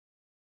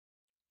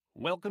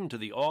Welcome to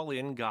the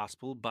All-In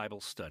Gospel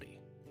Bible Study.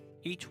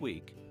 Each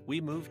week,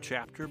 we move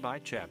chapter by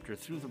chapter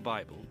through the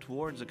Bible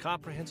towards a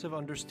comprehensive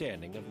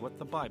understanding of what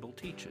the Bible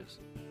teaches.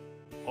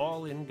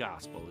 All-In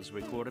Gospel is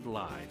recorded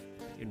live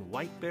in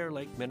White Bear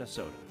Lake,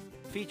 Minnesota,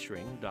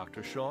 featuring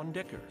Dr. Sean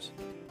Dickers.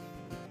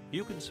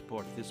 You can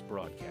support this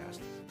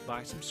broadcast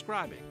by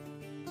subscribing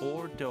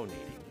or donating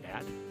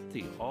at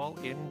the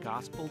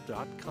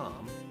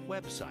allingospel.com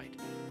website.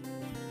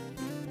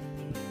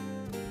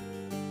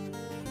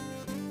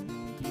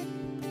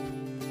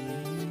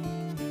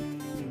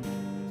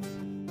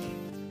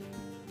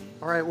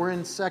 All right, we're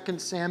in 2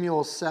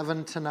 Samuel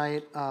 7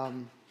 tonight.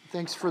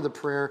 Thanks for the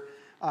prayer.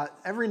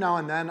 Every now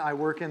and then I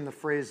work in the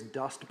phrase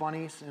dust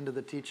bunnies into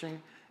the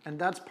teaching, and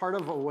that's part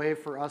of a way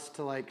for us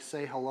to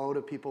say hello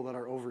to people that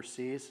are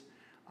overseas,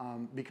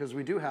 because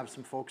we do have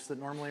some folks that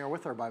normally are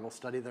with our Bible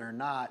study that are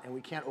not, and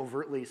we can't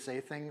overtly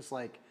say things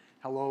like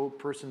hello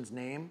person's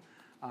name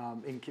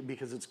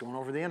because it's going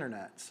over the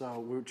internet.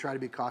 So we try to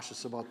be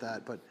cautious about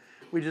that, but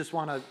we just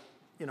want to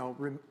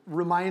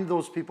remind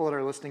those people that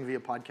are listening via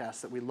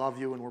podcast that we love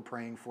you and we're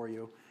praying for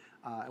you.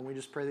 And we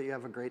just pray that you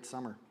have a great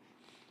summer.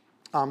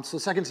 So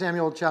 2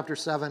 Samuel chapter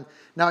 7.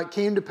 Now it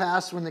came to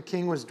pass when the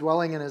king was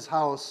dwelling in his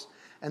house,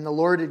 and the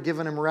Lord had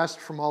given him rest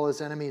from all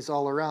his enemies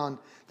all around,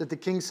 that the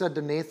king said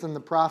to Nathan the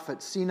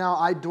prophet, "See now,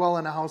 I dwell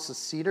in a house of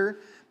cedar,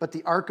 but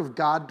the ark of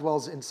God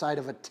dwells inside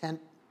of a tent,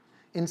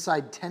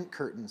 inside tent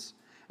curtains."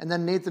 And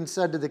then Nathan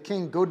said to the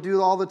king, "Go do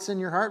all that's in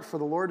your heart, for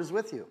the Lord is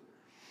with you."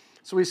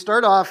 So we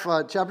start off,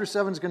 chapter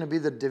 7 is going to be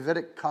the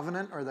Davidic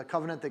covenant, or the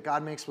covenant that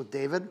God makes with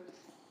David.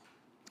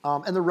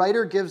 And the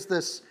writer gives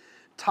this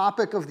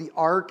topic of the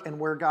ark and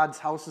where God's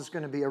house is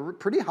going to be a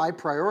pretty high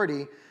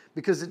priority,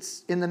 because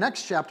it's in the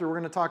next chapter we're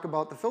going to talk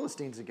about the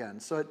Philistines again.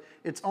 So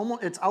it's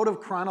out of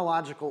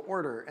chronological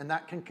order, and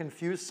that can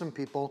confuse some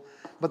people.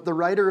 But the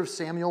writer of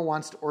Samuel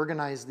wants to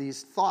organize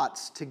these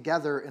thoughts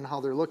together in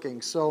how they're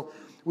looking. So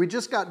we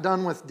just got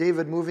done with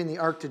David moving the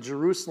ark to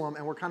Jerusalem,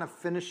 and we're kind of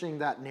finishing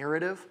that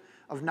narrative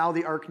of now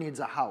the ark needs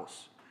a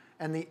house.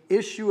 And the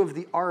issue of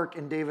the ark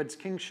in David's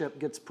kingship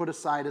gets put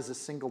aside as a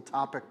single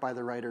topic by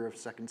the writer of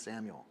 2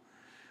 Samuel.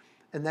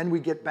 And then we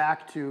get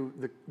back to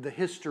the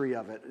history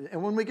of it.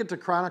 And when we get to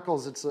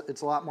Chronicles,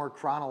 it's a lot more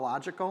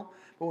chronological.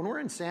 But when we're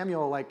in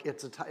Samuel,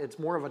 it's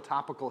more of a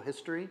topical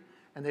history,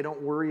 and they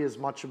don't worry as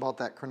much about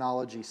that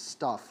chronology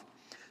stuff.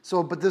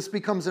 But this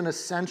becomes an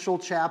essential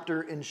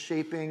chapter in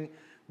shaping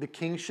the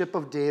kingship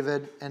of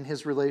David and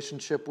his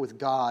relationship with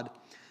God.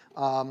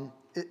 Way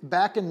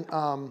back in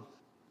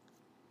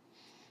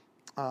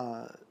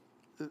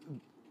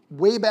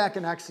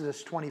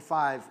Exodus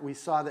 25, we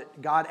saw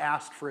that God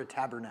asked for a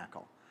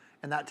tabernacle,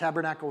 and that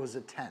tabernacle was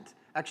a tent.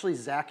 Actually,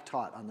 Zach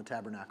taught on the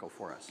tabernacle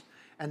for us,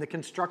 and the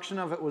construction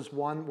of it was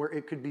one where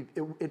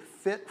it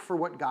fit for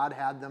what God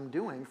had them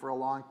doing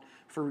for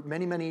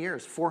many, many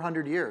years,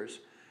 400 years.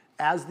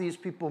 As these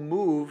people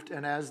moved,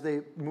 and as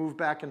they moved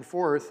back and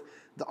forth,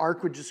 the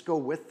ark would just go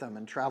with them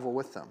and travel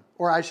with them.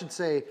 Or I should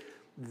say,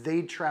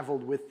 they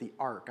traveled with the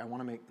ark. I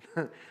want to make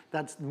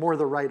that's more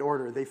the right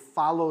order. They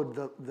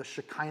followed the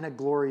Shekinah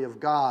glory of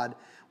God,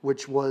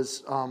 which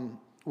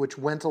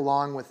went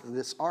along with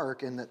this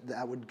ark, and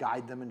that would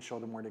guide them and show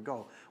them where to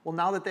go. Well,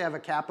 now that they have a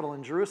capital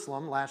in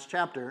Jerusalem, last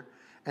chapter,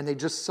 and they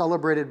just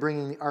celebrated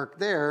bringing the ark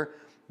there,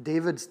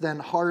 David's then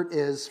heart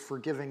is for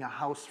giving a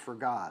house for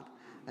God.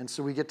 And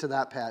so we get to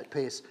that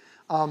pace.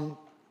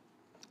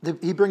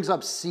 He brings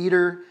up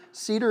cedar.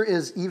 Cedar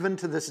is, even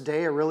to this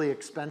day, a really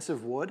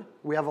expensive wood.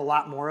 We have a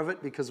lot more of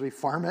it because we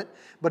farm it,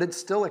 but it's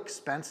still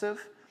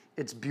expensive.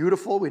 It's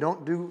beautiful. We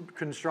don't do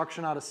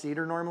construction out of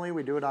cedar normally.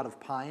 We do it out of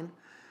pine.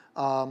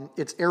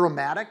 It's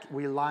aromatic.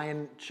 We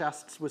line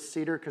chests with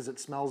cedar because it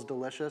smells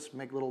delicious.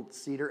 Make little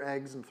cedar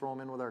eggs and throw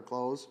them in with our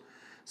clothes.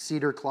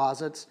 Cedar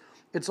closets.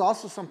 It's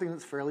also something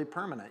that's fairly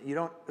permanent.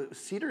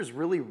 Cedar is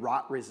really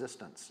rot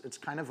resistance. It's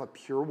kind of a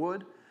pure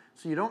wood.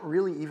 So you don't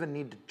really even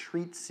need to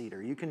treat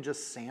cedar. You can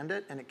just sand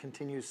it, and it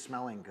continues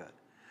smelling good.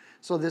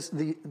 So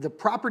the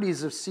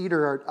properties of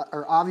cedar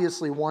are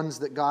obviously ones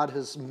that God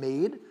has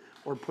made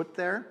or put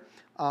there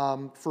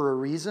for a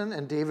reason.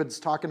 And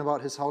David's talking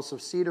about his house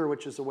of cedar,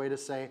 which is a way to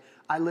say,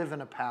 I live in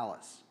a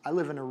palace. I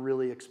live in a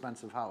really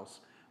expensive house.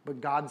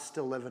 But God's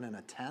still living in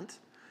a tent.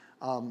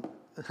 And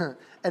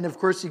of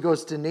course, he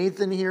goes to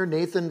Nathan here.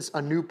 Nathan's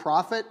a new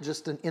prophet,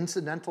 just an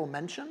incidental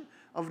mention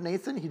of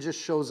Nathan. He just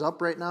shows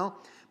up right now.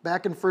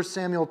 Back in 1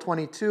 Samuel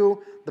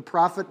 22, the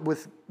prophet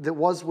that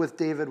was with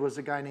David was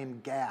a guy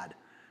named Gad.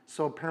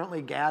 So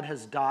apparently Gad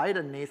has died,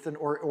 and Nathan,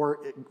 or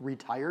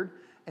retired,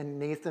 and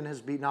Nathan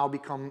has now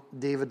become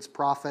David's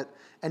prophet.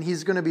 And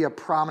he's going to be a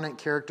prominent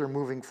character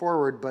moving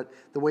forward, but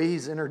the way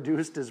he's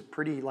introduced is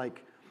pretty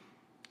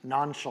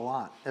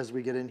nonchalant as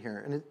we get in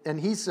here. And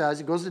he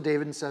goes to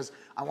David and says,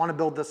 I want to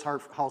build this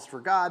house for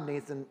God.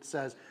 Nathan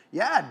says,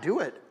 yeah, do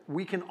it.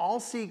 We can all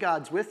see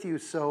God's with you,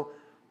 so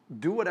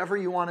do whatever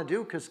you want to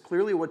do, because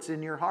clearly what's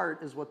in your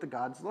heart is what the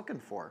God's looking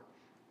for.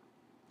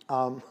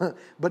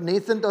 But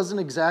Nathan doesn't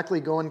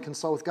exactly go and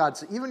consult with God.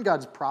 So even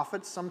God's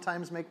prophets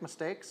sometimes make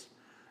mistakes,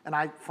 and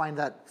I find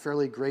that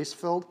fairly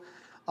grace-filled.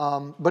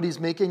 But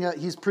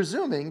he's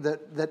presuming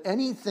that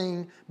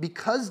anything,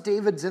 because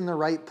David's in the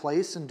right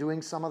place and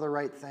doing some of the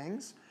right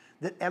things,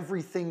 that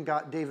everything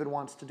David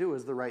wants to do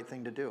is the right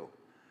thing to do.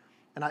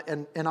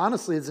 And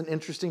honestly, it's an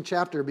interesting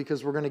chapter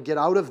because we're going to get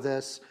out of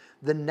this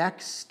the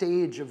next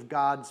stage of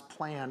God's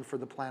plan for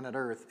the planet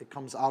Earth. It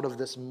comes out of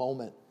this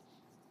moment.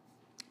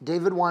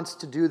 David wants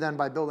to do then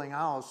by building a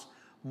house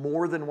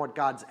more than what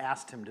God's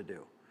asked him to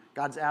do.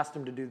 God's asked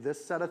him to do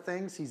this set of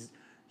things. He's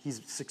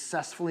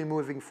successfully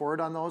moving forward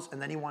on those, and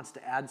then he wants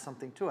to add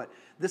something to it.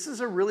 This is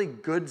a really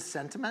good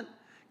sentiment.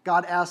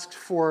 God asks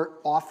for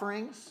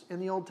offerings in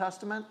the Old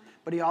Testament,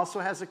 but he also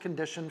has a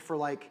condition for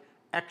like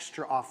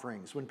extra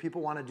offerings when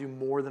people want to do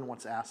more than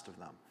what's asked of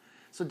them.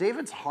 So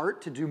David's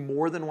heart to do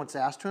more than what's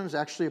asked of him is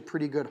actually a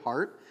pretty good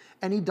heart,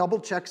 and he double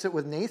checks it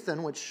with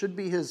Nathan, which should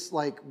be his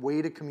like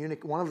way to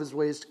communicate, one of his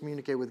ways to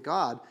communicate with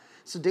God.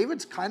 So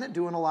David's kind of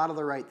doing a lot of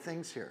the right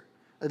things here,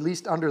 at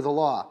least under the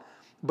law.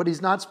 But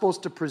he's not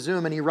supposed to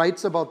presume, and he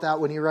writes about that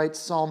when he writes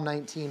Psalm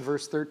 19,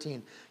 verse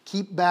 13.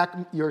 Keep back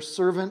your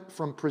servant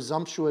from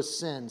presumptuous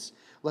sins.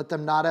 Let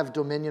them not have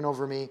dominion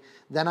over me.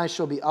 Then I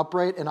shall be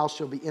upright, and I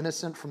shall be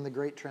innocent from the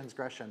great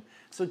transgression.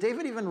 So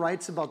David even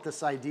writes about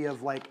this idea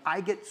of like,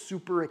 I get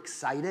super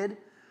excited,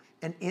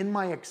 and in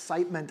my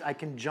excitement, I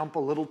can jump a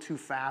little too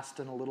fast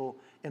and a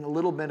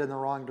little bit in the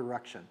wrong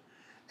direction.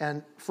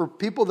 And for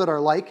people that are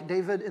like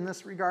David in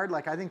this regard,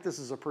 like I think this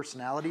is a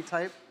personality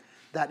type.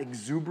 That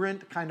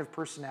exuberant kind of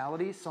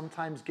personality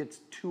sometimes gets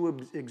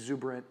too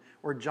exuberant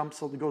or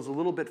goes a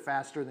little bit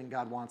faster than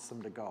God wants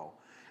them to go.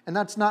 And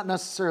that's not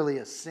necessarily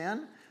a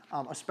sin,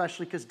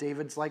 especially because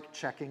David's like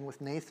checking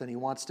with Nathan. He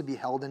wants to be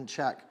held in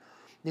check.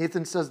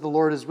 Nathan says, the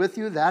Lord is with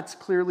you. That's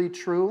clearly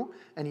true.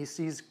 And he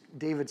sees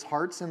David's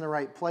heart's in the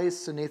right place.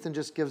 So Nathan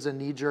just gives a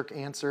knee-jerk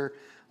answer.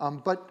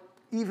 But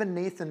even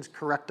Nathan's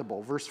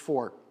correctable. Verse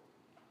 4.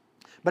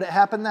 But it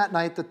happened that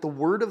night that the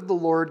word of the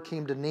Lord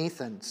came to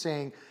Nathan,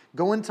 saying,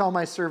 go and tell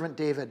my servant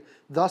David,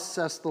 thus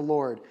says the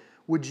Lord,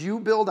 would you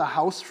build a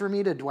house for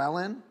me to dwell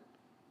in?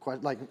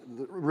 Like,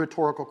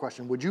 rhetorical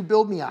question. Would you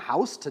build me a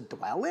house to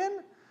dwell in?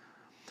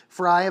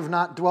 For I have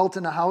not dwelt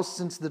in a house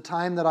since the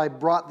time that I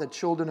brought the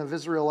children of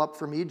Israel up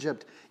from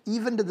Egypt,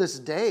 even to this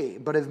day,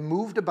 but have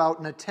moved about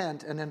in a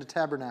tent and in a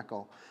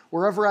tabernacle.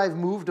 Wherever I have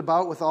moved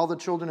about with all the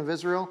children of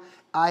Israel,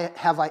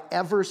 have I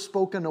ever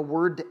spoken a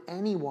word to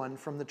anyone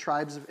from the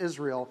tribes of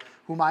Israel,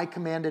 whom I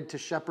commanded to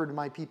shepherd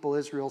my people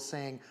Israel,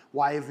 saying,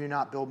 why have you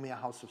not built me a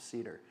house of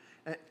cedar?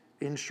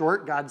 In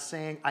short, God's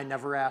saying, I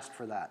never asked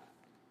for that.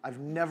 I've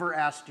never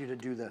asked you to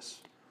do this.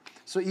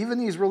 So even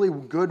these really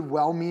good,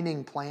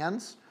 well-meaning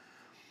plans,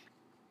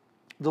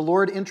 the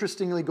Lord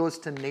interestingly goes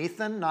to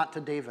Nathan, not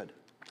to David,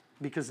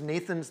 because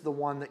Nathan's the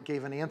one that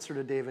gave an answer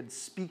to David,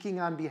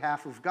 speaking on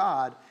behalf of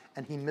God,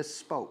 and he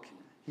misspoke.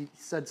 He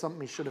said something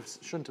he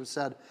shouldn't have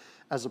said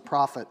as a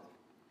prophet.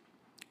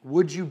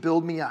 Would you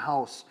build me a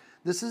house?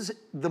 This is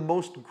the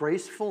most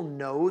graceful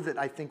no that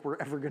I think we're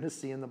ever going to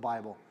see in the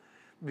Bible,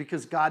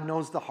 because God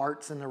knows the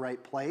heart's in the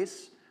right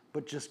place,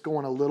 but just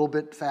going a little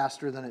bit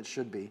faster than it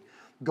should be.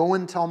 Go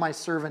and tell my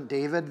servant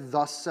David,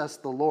 thus says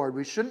the Lord.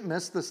 We shouldn't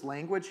miss this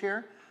language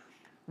here.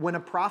 When a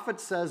prophet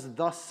says,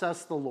 thus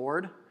says the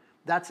Lord,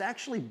 that's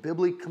actually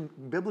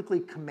biblically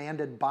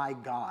commanded by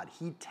God.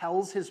 He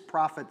tells his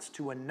prophets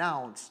to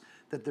announce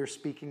that they're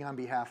speaking on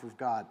behalf of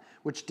God,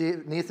 which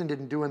Nathan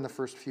didn't do in the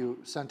first few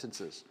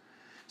sentences.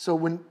 So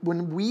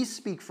when we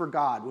speak for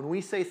God, when we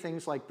say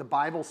things like the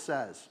Bible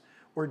says,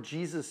 or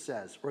Jesus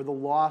says, or the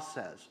law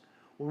says,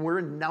 when we're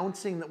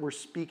announcing that we're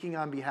speaking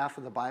on behalf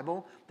of the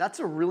Bible, that's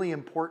a really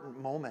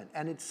important moment.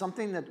 And it's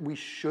something that we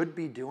should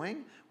be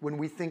doing when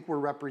we think we're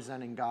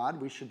representing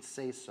God. We should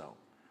say so.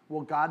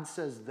 Well, God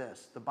says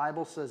this. The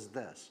Bible says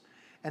this.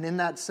 And in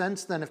that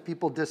sense, then, if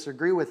people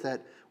disagree with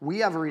it, we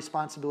have a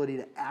responsibility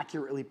to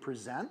accurately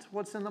present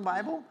what's in the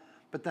Bible,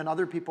 but then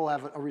other people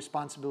have a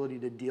responsibility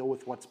to deal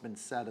with what's been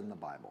said in the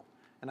Bible.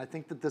 And I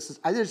think that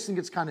I just think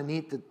it's kind of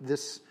neat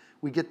that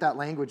we get that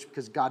language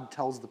because God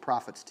tells the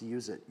prophets to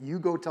use it. You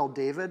go tell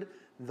David,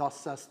 thus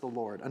says the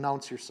Lord.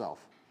 Announce yourself.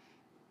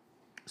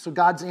 So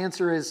God's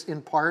answer is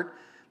in part,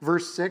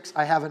 verse 6,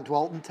 I haven't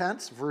dwelt in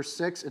tents. Verse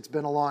 6, it's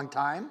been a long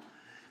time.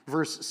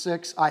 Verse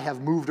 6, I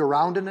have moved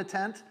around in a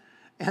tent.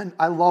 And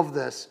I love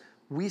this.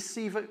 We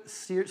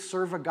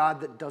serve a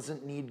God that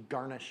doesn't need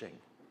garnishing.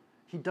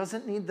 He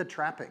doesn't need the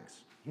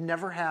trappings. He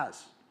never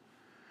has.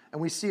 And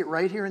we see it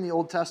right here in the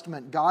Old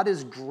Testament. God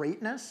is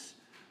greatness,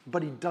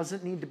 but he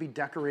doesn't need to be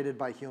decorated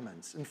by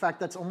humans. In fact,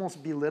 that's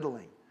almost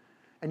belittling.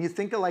 And you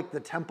think of like the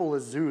temple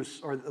of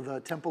Zeus or the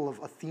temple of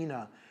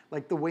Athena,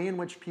 like the way in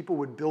which people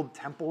would build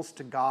temples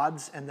to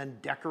gods and then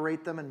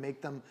decorate them and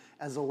make them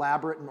as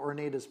elaborate and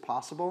ornate as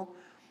possible.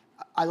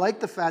 I like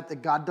the fact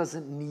that God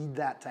doesn't need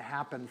that to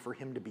happen for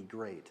him to be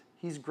great.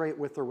 He's great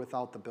with or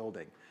without the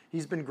building.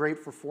 He's been great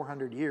for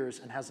 400 years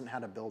and hasn't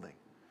had a building.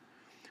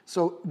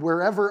 So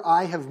wherever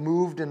I have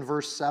moved in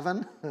verse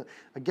 7,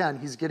 again,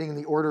 he's getting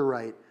the order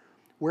right.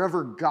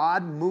 Wherever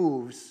God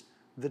moves,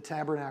 the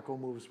tabernacle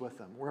moves with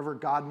him. Wherever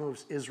God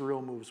moves,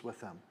 Israel moves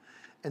with him.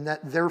 and that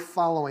they're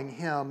following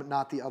him,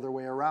 not the other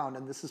way around.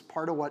 And this is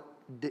part of what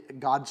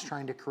God's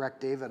trying to correct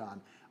David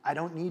on. I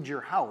don't need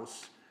your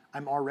house.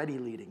 I'm already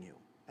leading you,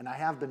 and I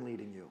have been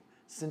leading you.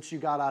 Since you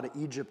got out of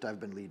Egypt, I've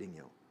been leading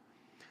you.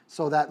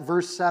 So that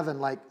verse 7,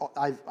 like,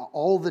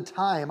 all the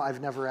time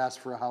I've never asked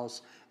for a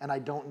house, and I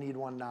don't need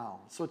one now.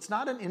 So it's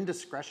not an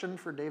indiscretion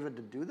for David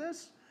to do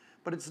this,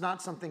 but it's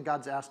not something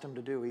God's asked him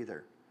to do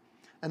either.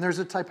 And there's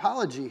a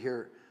typology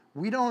here.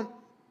 We don't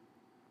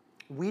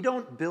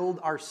build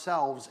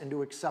ourselves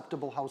into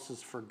acceptable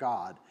houses for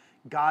God.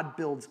 God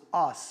builds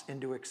us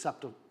into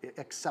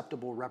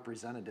acceptable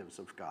representatives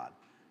of God.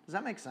 Does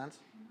that make sense?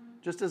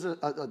 Just as a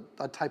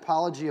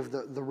typology of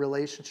the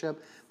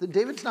relationship. That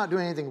David's not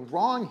doing anything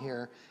wrong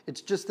here.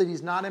 It's just that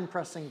he's not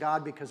impressing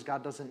God because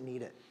God doesn't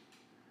need it,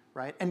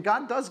 right? And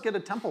God does get a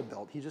temple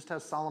built. He just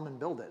has Solomon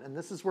build it. And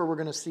this is where we're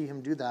going to see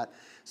him do that.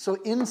 So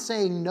in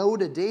saying no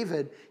to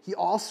David, he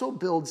also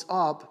builds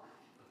up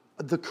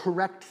the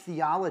correct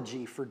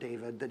theology for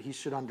David that he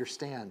should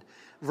understand.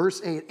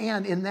 Verse 8,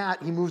 and in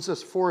that he moves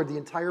us forward. The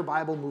entire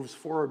Bible moves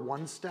forward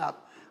one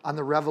step on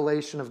the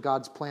revelation of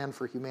God's plan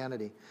for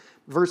humanity.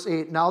 Verse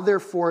 8, now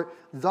therefore,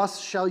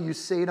 thus shall you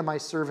say to my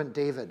servant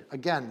David.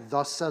 Again,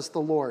 thus says the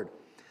Lord,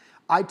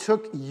 I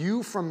took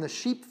you from the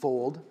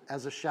sheepfold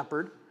as a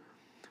shepherd,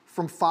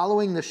 from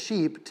following the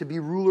sheep to be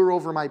ruler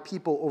over my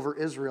people, over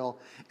Israel.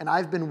 And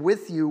I've been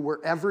with you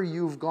wherever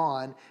you've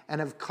gone, and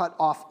have cut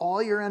off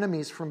all your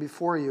enemies from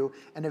before you,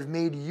 and have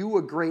made you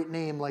a great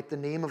name like the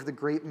name of the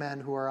great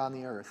men who are on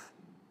the earth.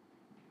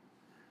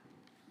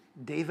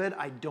 David,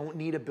 I don't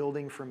need a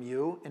building from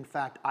you. In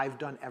fact, I've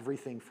done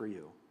everything for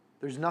you.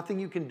 There's nothing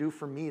you can do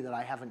for me that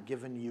I haven't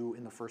given you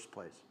in the first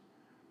place.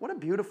 What a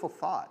beautiful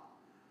thought.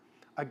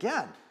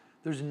 Again,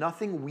 there's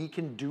nothing we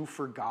can do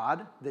for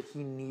God that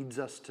he needs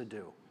us to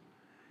do.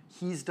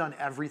 He's done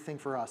everything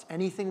for us.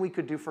 Anything we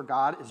could do for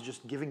God is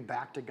just giving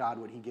back to God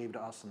what he gave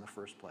to us in the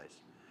first place.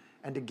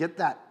 And to get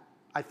that,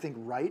 I think,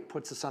 right,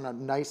 puts us on a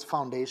nice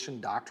foundation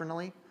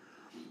doctrinally.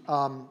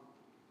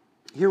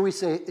 Here we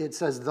say, it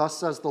says, thus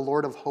says the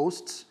Lord of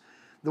hosts.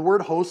 The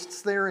word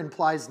hosts there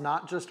implies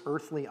not just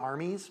earthly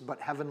armies, but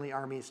heavenly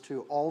armies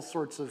too.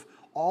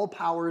 All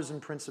powers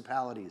and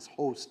principalities,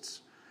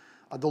 hosts.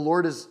 The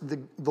Lord is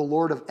the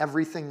Lord of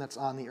everything that's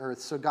on the earth.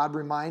 So God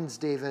reminds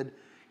David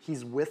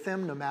he's with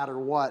him no matter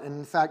what. And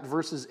in fact,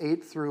 verses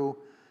 8 through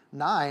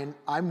 9,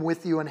 I'm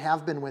with you and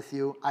have been with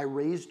you. I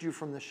raised you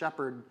from the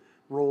shepherd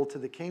role to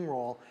the king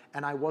role,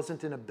 and I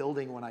wasn't in a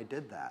building when I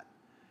did that.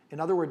 In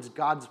other words,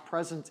 God's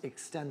presence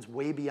extends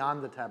way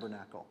beyond the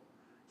tabernacle.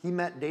 He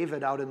met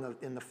David out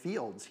in the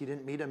fields. He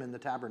didn't meet him in the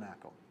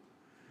tabernacle.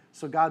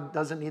 So God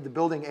doesn't need the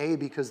building, A,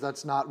 because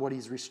that's not what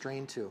he's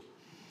restrained to.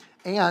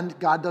 And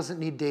God doesn't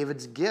need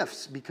David's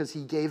gifts because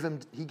he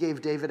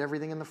gave David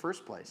everything in the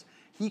first place.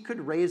 He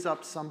could raise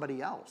up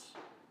somebody else.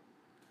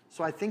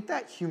 So I think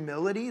that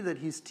humility that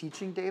he's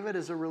teaching David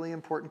is a really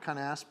important kind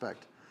of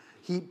aspect.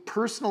 He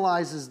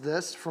personalizes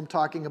this from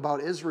talking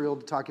about Israel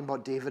to talking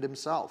about David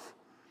himself.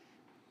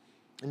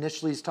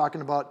 Initially, he's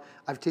talking about,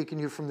 I've taken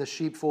you from the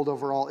sheepfold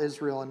over all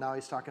Israel, and now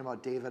he's talking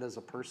about David as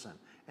a person.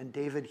 And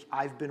David,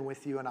 I've been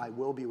with you, and I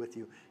will be with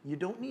you. You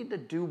don't need to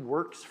do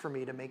works for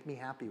me to make me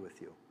happy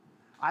with you.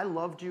 I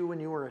loved you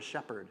when you were a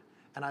shepherd,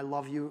 and I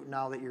love you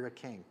now that you're a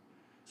king.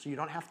 So you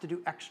don't have to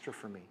do extra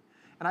for me.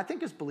 And I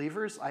think as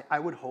believers, I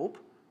would hope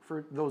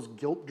for those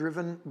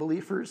guilt-driven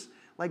believers,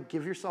 like,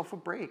 give yourself a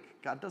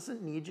break. God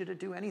doesn't need you to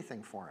do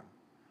anything for him.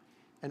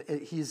 And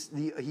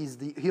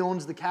he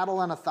owns the cattle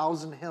on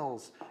 1,000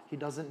 hills. He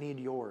doesn't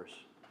need yours.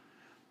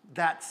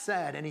 That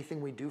said,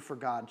 anything we do for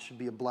God should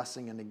be a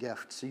blessing and a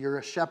gift. So you're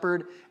a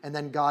shepherd, and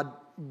then God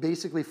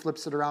basically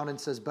flips it around and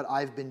says, but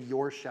I've been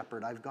your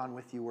shepherd. I've gone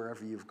with you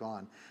wherever you've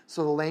gone.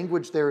 So the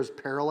language there is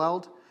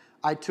paralleled.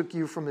 I took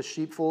you from the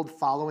sheepfold,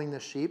 following the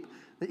sheep.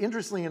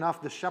 Interestingly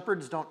enough, the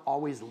shepherds don't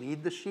always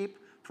lead the sheep.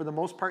 For the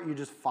most part, you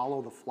just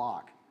follow the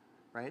flock,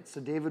 right?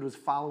 So David was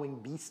following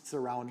beasts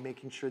around,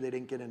 making sure they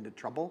didn't get into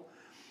trouble.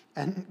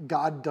 And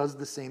God does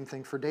the same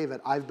thing for David.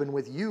 I've been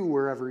with you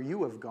wherever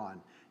you have gone.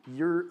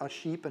 You're a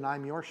sheep and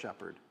I'm your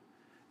shepherd.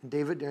 And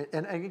David,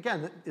 and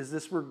again, is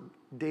this where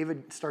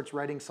David starts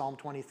writing Psalm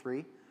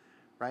 23,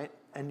 right?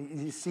 And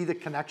you see the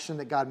connection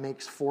that God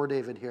makes for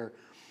David here.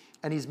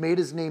 And he's made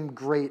his name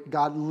great.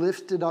 God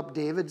lifted up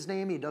David's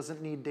name. He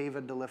doesn't need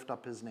David to lift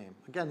up his name.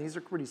 Again, these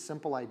are pretty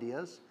simple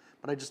ideas,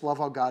 but I just love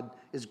how God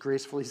is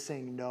gracefully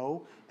saying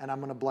no, and I'm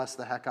going to bless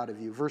the heck out of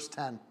you. Verse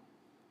 10.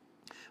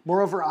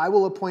 Moreover, I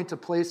will appoint a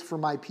place for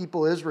my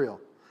people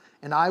Israel,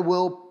 and I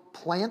will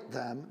plant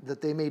them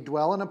that they may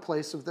dwell in a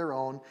place of their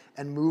own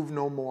and move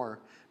no more.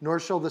 Nor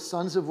shall the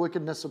sons of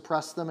wickedness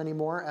oppress them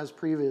anymore as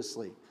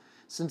previously.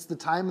 Since the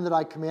time that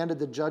I commanded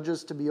the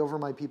judges to be over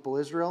my people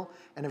Israel,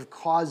 and have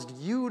caused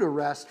you to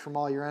rest from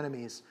all your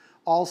enemies,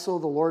 also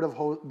the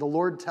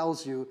Lord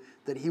tells you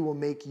that he will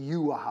make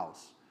you a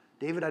house.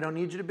 David, I don't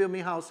need you to build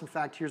me a house. In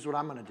fact, here's what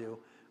I'm going to do.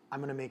 I'm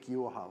going to make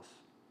you a house.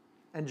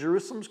 And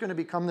Jerusalem's going to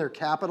become their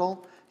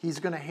capital. He's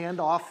going to hand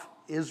off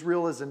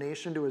Israel as a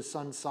nation to his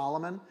son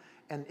Solomon.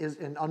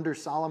 And under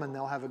Solomon,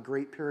 they'll have a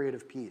great period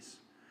of peace.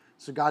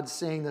 So God's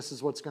saying this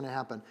is what's going to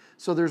happen.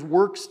 So there's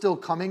work still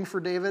coming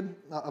for David.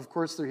 Of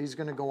course, he's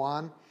going to go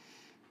on.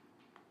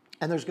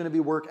 And there's going to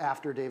be work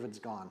after David's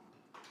gone.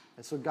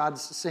 And so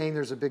God's saying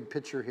there's a big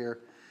picture here.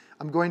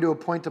 I'm going to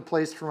appoint a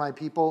place for my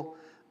people.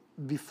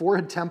 Before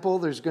a temple,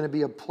 there's going to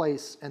be a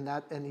place, and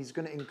he's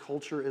going to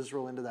enculture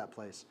Israel into that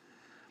place.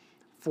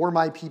 For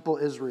my people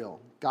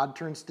Israel. God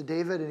turns to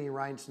David and he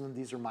writes to them,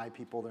 these are my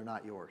people, they're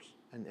not yours.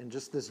 And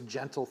just this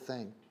gentle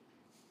thing.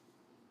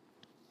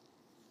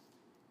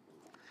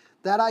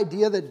 That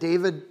idea that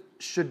David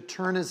should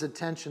turn his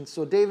attention.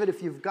 So David,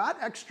 if you've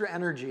got extra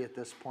energy at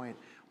this point,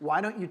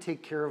 why don't you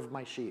take care of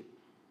my sheep?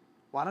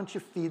 Why don't you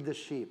feed the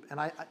sheep? And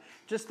I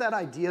just that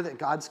idea that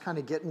God's kind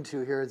of getting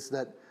to here is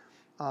that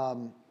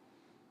I'm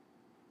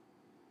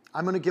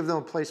going to give them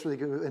a place where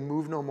they can and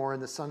move no more,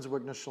 and the sons of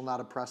wickedness shall not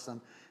oppress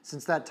them.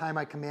 Since that time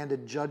I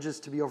commanded judges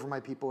to be over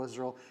my people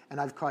Israel, and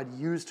I've caused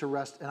you to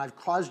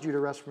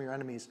rest from your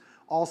enemies.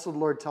 Also the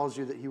Lord tells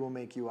you that he will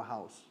make you a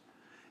house.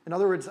 In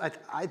other words,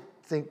 I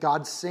think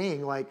God's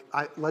saying,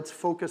 let's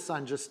focus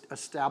on just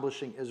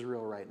establishing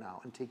Israel right now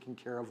and taking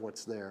care of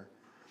what's there.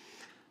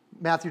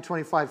 Matthew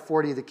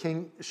 25:40, the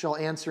king shall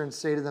answer and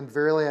say to them,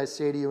 verily I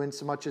say to you,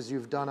 insomuch as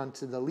you've done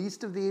unto the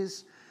least of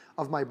these,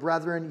 of my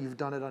brethren, you've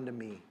done it unto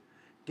me.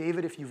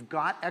 David, if you've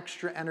got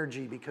extra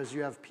energy because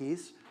you have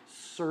peace,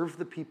 serve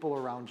the people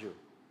around you.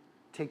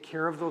 Take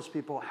care of those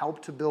people.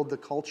 Help to build the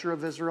culture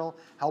of Israel.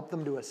 Help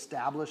them to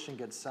establish and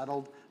get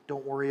settled.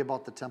 Don't worry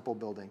about the temple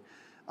building.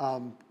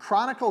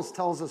 Chronicles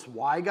tells us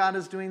why God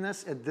is doing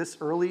this at this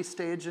early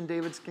stage in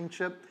David's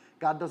kingship.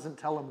 God doesn't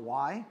tell him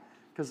why,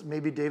 because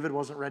maybe David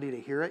wasn't ready to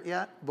hear it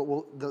yet, but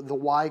the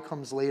why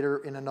comes later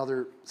in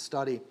another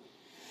study.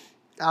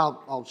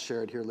 I'll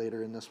share it here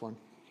later in this one.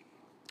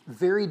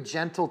 Very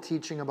gentle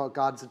teaching about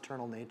God's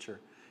eternal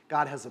nature.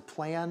 God has a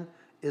plan.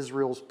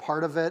 Israel's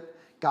part of it.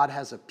 God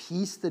has a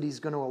peace that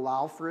he's going to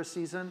allow for a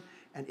season,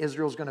 and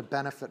Israel's going to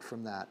benefit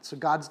from that. So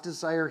God's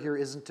desire here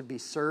isn't to be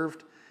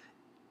served,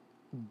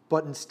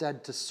 but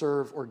instead to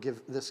serve or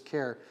give this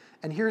care.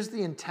 And here's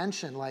the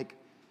intention,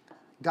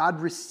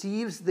 God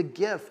receives the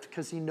gift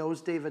because he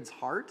knows David's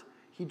heart.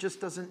 He just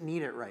doesn't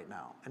need it right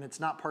now, and it's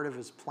not part of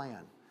his plan.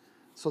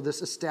 So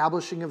this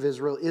establishing of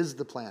Israel is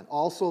the plan.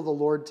 Also, the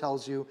Lord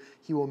tells you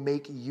he will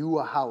make you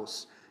a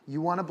house.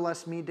 You want to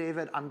bless me,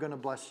 David? I'm going to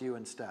bless you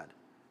instead,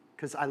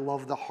 because I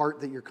love the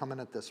heart that you're coming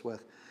at this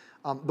with.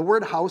 The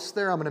word house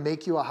there, I'm going to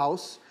make you a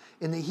house.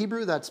 In the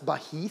Hebrew, that's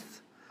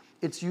bahith.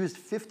 It's used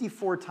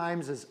 54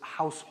 times as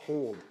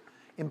household,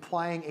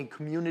 implying a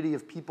community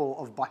of people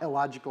of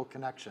biological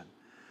connection.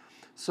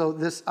 So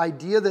this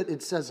idea that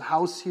it says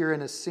house here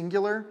in a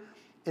singular,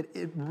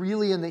 it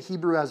really in the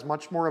Hebrew has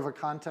much more of a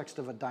context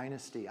of a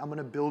dynasty. I'm going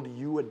to build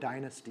you a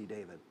dynasty,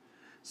 David.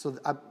 So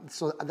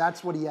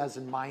that's what he has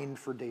in mind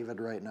for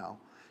David right now.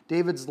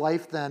 David's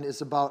life then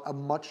is about a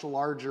much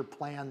larger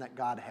plan that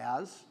God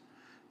has,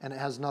 and it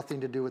has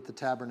nothing to do with the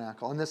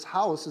tabernacle. And this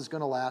house is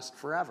going to last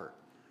forever.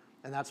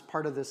 And that's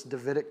part of this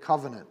Davidic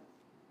covenant.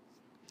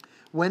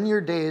 When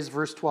your days,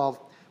 verse 12,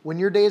 when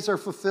your days are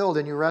fulfilled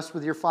and you rest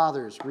with your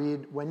fathers,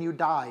 read, when you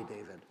die,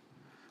 David.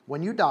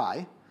 When you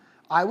die,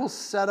 I will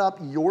set up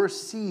your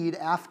seed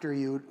after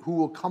you who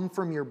will come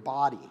from your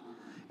body,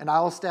 and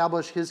I'll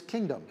establish his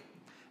kingdom.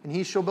 And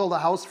he shall build a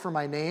house for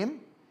my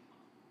name,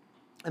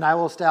 and I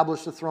will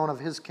establish the throne of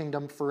his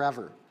kingdom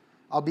forever.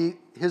 I'll be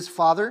his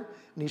father,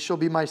 and he shall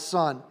be my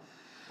son.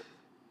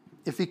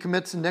 If he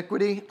commits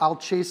iniquity, I'll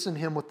chasten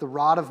him with the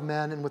rod of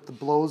men and with the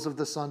blows of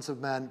the sons of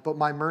men. But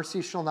my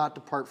mercy shall not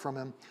depart from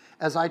him,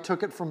 as I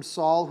took it from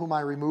Saul, whom I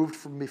removed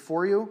from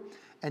before you.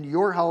 And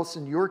your house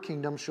and your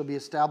kingdom shall be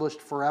established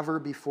forever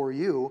before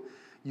you.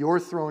 Your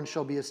throne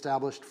shall be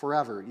established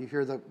forever. You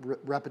hear the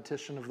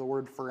repetition of the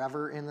word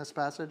forever in this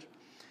passage?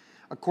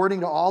 According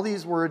to all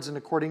these words and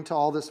according to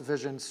all this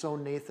vision, so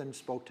Nathan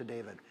spoke to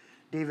David.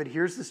 David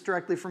hears this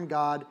directly from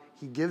God.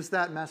 He gives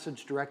that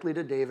message directly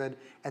to David,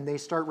 and they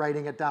start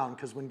writing it down.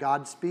 Because when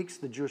God speaks,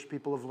 the Jewish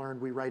people have learned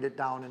we write it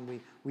down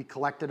and we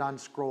collect it on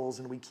scrolls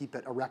and we keep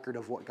it a record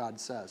of what God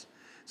says.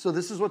 So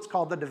this is what's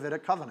called the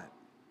Davidic covenant.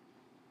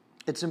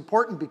 It's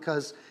important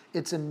because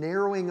it's a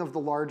narrowing of the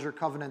larger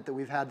covenant that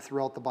we've had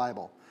throughout the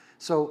Bible.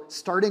 So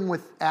starting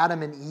with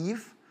Adam and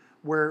Eve,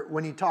 where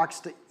when he talks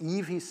to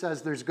Eve, he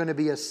says there's going to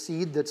be a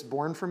seed that's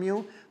born from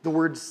you. The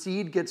word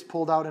seed gets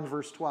pulled out in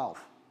verse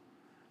 12.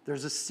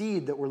 There's a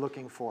seed that we're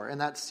looking for, and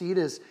that seed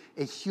is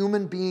a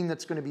human being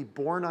that's going to be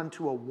born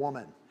unto a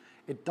woman.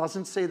 It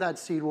doesn't say that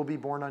seed will be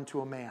born unto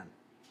a man.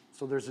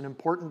 So there's an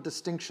important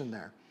distinction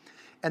there.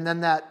 And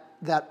then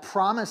that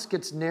promise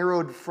gets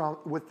narrowed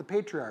with the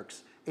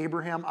patriarchs,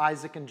 Abraham,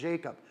 Isaac, and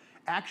Jacob.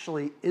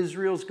 Actually,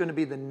 Israel's going to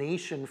be the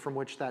nation from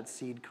which that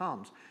seed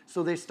comes.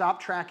 So they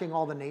stop tracking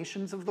all the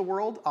nations of the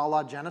world, a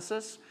la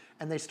Genesis,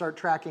 and they start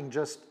tracking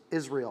just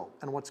Israel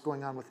and what's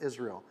going on with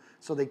Israel.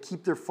 So they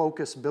keep their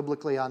focus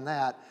biblically on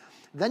that.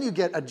 Then you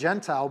get a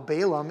Gentile,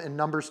 Balaam, in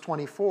Numbers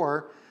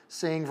 24,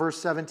 saying, verse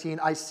 17,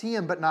 I see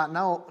him, but not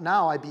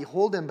now. I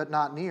behold him, but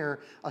not near.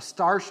 A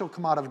star shall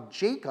come out of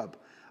Jacob.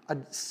 A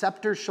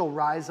scepter shall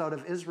rise out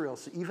of Israel.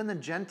 So even the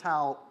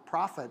Gentile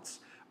prophets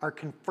are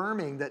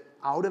confirming that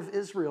out of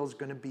Israel is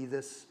going to be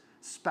this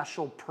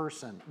special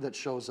person that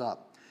shows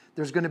up.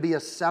 There's going to be a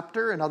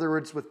scepter. In other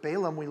words, with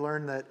Balaam, we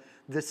learn that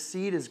this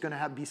seed is going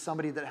to be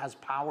somebody that has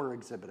power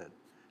exhibited.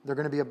 They're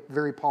going to be a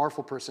very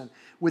powerful person.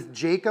 With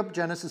Jacob,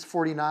 Genesis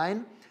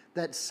 49,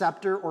 that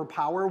scepter or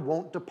power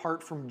won't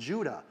depart from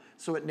Judah.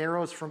 So it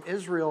narrows from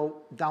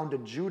Israel down to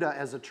Judah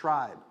as a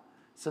tribe.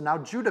 So now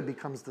Judah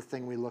becomes the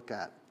thing we look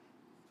at.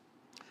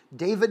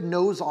 David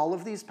knows all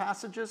of these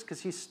passages because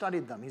he's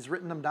studied them. He's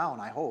written them down,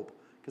 I hope,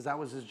 because that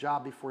was his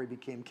job before he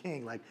became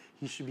king. Like,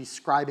 he should be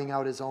scribing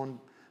out his own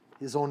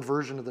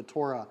version of the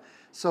Torah.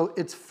 So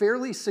it's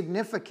fairly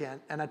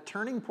significant and a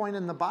turning point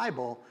in the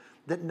Bible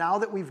that now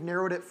that we've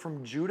narrowed it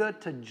from Judah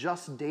to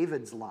just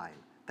David's line,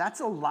 that's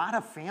a lot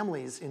of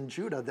families in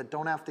Judah that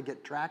don't have to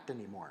get tracked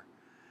anymore.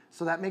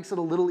 So that makes it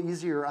a little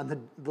easier on the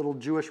little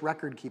Jewish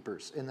record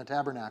keepers in the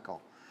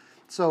tabernacle.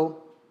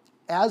 So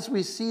as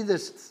we see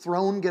this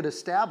throne get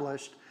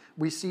established,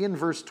 we see in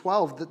verse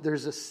 12 that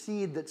there's a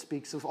seed that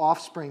speaks of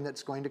offspring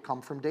that's going to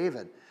come from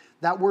David.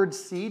 That word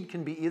seed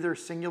can be either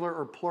singular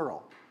or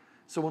plural.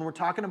 So when we're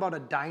talking about a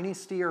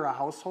dynasty or a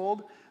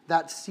household,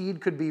 that seed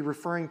could be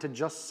referring to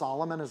just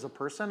Solomon as a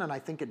person, and I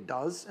think it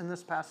does in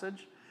this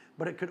passage.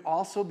 But it could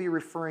also be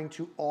referring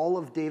to all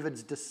of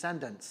David's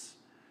descendants,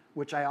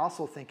 which I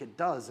also think it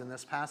does in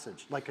this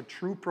passage. Like a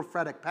true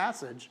prophetic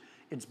passage,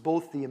 it's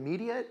both the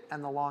immediate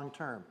and the long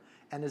term.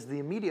 And as the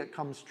immediate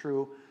comes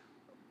true,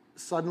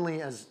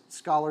 suddenly as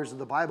scholars of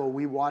the Bible,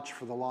 we watch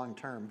for the long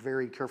term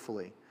very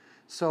carefully.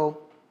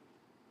 So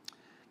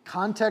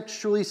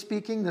contextually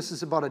speaking, this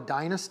is about a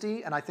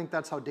dynasty, and I think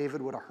that's how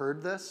David would have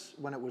heard this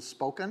when it was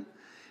spoken.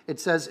 It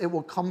says, it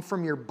will come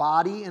from your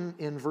body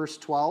in verse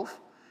 12,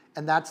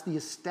 and that's the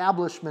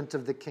establishment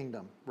of the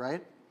kingdom,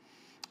 right?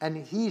 And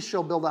he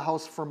shall build a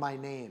house for my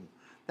name.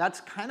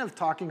 That's kind of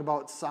talking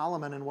about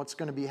Solomon and what's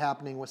going to be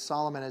happening with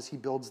Solomon as he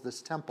builds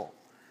this temple,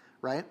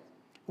 right?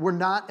 We're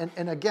not,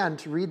 and again,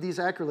 to read these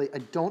accurately, I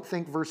don't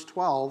think verse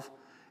 12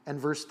 and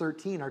verse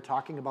 13 are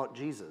talking about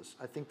Jesus.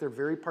 I think they're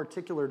very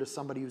particular to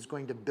somebody who's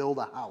going to build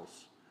a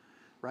house,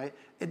 right?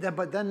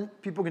 But then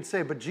people can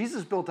say, but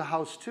Jesus built a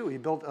house too. He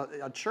built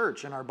a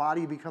church, and our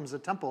body becomes a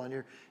temple. And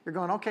you're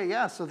going, okay,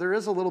 yeah, so there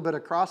is a little bit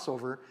of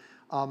crossover.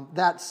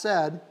 That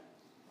said,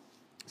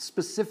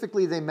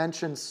 specifically they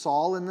mention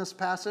Saul in this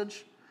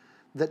passage,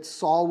 that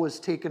Saul was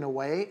taken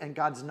away, and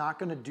God's not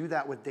going to do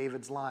that with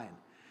David's line.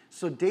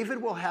 So David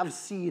will have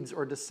seeds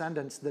or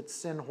descendants that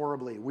sin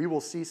horribly. We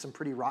will see some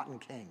pretty rotten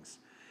kings.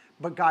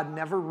 But God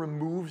never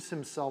removes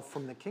himself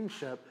from the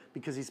kingship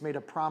because he's made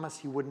a promise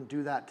he wouldn't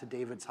do that to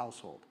David's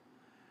household.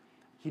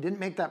 He didn't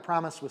make that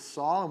promise with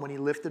Saul, and when he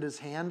lifted his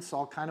hand,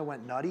 Saul kind of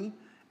went nutty,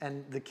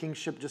 and the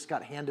kingship just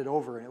got handed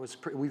over. And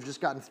we've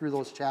just gotten through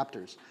those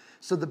chapters.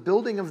 So the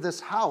building of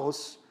this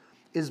house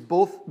is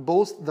both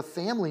the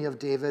family of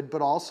David,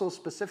 but also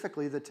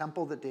specifically the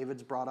temple that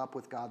David's brought up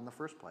with God in the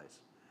first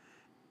place.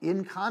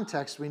 In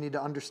context, we need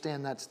to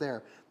understand that's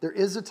there. There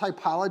is a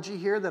typology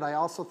here that I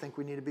also think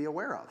we need to be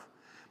aware of.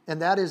 And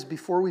that is,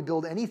 before we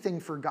build anything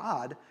for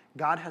God,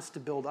 God has to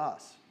build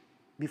us.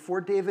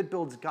 Before David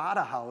builds God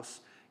a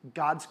house,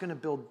 God's going to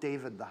build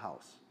David the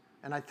house.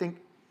 And I think,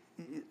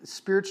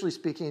 spiritually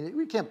speaking,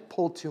 we can't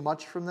pull too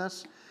much from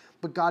this,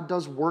 but God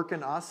does work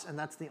in us, and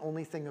that's the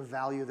only thing of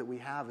value that we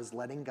have, is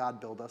letting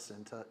God build us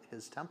into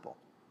his temple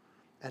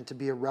and to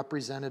be a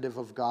representative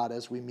of God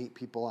as we meet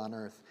people on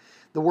earth.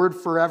 The word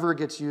forever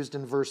gets used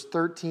in verse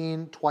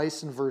 13,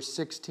 twice in verse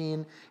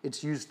 16.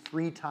 It's used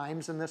 3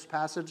 times in this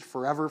passage,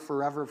 forever,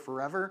 forever,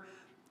 forever.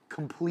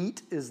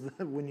 Complete is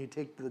when you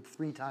take the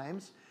 3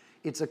 times.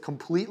 It's a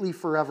completely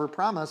forever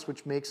promise,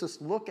 which makes us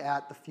look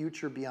at the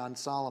future beyond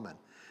Solomon.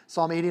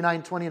 Psalm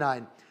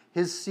 89:29,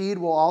 his seed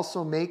will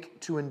also make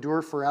to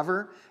endure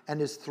forever,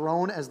 and his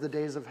throne as the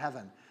days of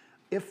heaven.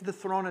 If the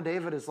throne of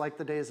David is like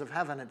the days of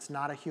heaven, it's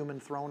not a human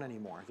throne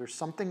anymore. There's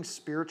something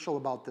spiritual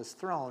about this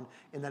throne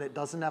in that it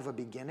doesn't have a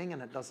beginning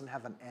and it doesn't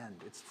have an end.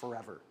 It's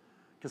forever.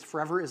 Because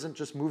forever isn't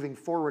just moving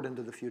forward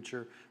into the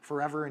future.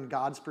 Forever in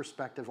God's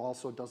perspective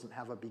also doesn't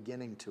have a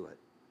beginning to it.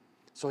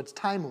 So it's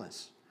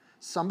timeless.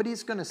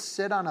 Somebody's going to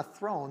sit on a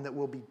throne that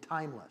will be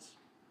timeless,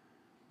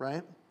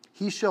 right?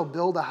 He shall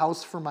build a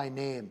house for my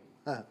name.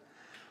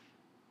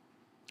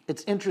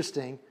 It's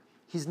interesting.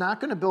 He's not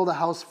going to build a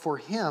house for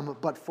him,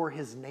 but for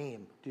his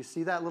name. Do you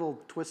see that little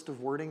twist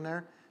of wording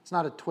there? It's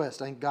not a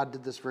twist. I think God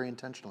did this very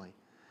intentionally.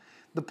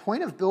 The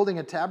point of building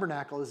a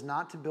tabernacle is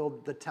not to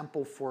build the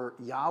temple for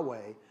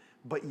Yahweh,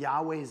 but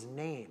Yahweh's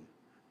name.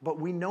 But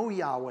we know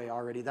Yahweh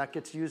already. That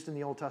gets used in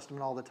the Old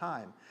Testament all the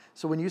time.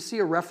 So when you see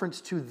a reference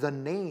to the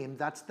name,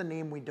 that's the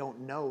name we don't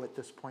know at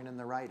this point in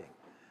the writing.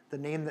 The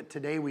name that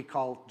today we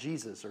call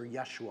Jesus or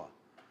Yeshua,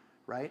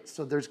 right?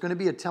 So there's going to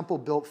be a temple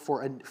built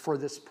for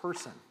this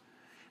person.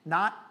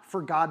 Not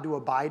for God to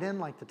abide in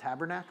like the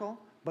tabernacle,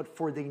 but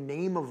for the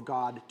name of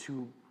God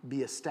to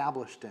be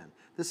established in.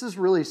 This is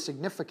really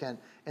significant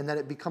in that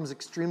it becomes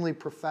extremely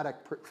prophetic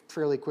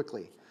fairly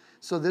quickly.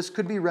 So this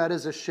could be read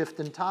as a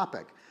shift in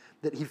topic.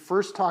 that he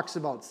first talks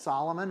about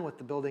Solomon with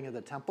the building of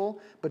the temple,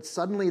 but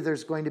suddenly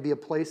there's going to be a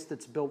place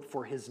that's built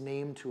for his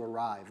name to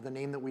arrive, the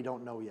name that we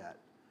don't know yet,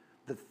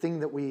 the thing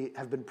that we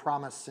have been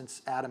promised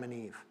since Adam and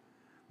Eve,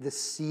 this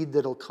seed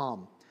that'll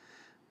come.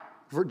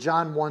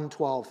 John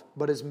 1:12,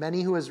 but as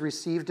many who has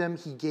received him,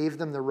 he gave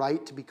them the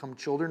right to become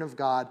children of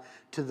God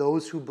to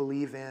those who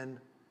believe in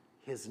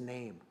his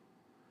name.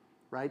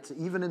 Right? So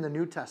even in the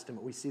New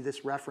Testament, we see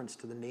this reference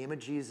to the name of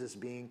Jesus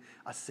being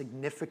a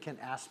significant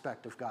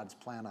aspect of God's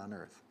plan on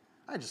earth.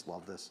 I just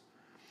love this.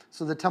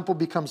 So the temple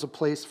becomes a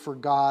place for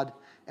God,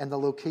 and the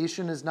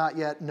location is not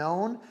yet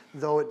known,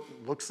 though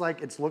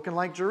it's looking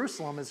like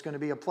Jerusalem is going to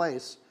be a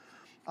place.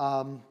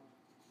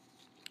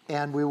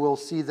 And we will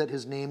see that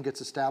his name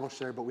gets established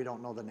there, but we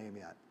don't know the name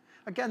yet.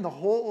 Again, the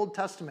whole Old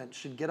Testament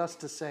should get us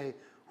to say,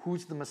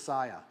 who's the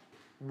Messiah?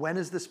 When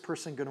is this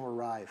person going to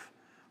arrive?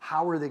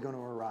 How are they going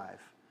to arrive?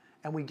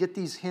 And we get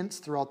these hints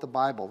throughout the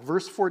Bible.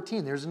 Verse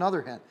 14, there's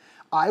another hint.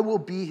 I will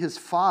be his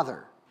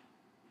father.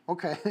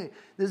 Okay,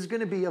 this is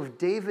going to be of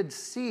David's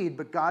seed,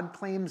 but God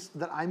claims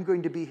that I'm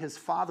going to be his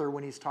father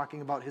when he's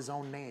talking about his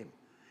own name.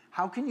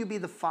 How can you be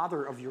the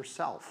father of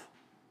yourself?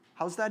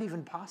 How's that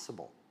even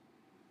possible?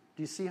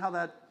 Do you see how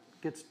that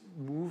gets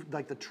moved?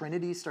 Like the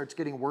Trinity starts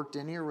getting worked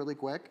in here really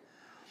quick.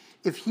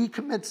 If he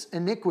commits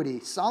iniquity,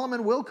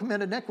 Solomon will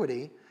commit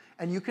iniquity.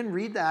 And you can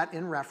read that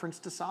in reference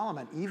to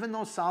Solomon. Even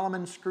though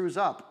Solomon screws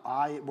up,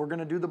 we're going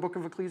to do the book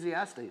of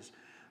Ecclesiastes.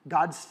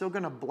 God's still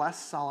going to bless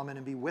Solomon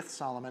and be with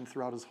Solomon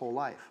throughout his whole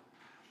life.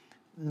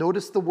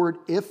 Notice the word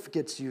if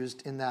gets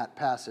used in that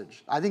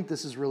passage. I think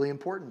this is really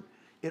important.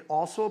 It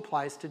also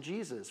applies to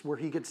Jesus, where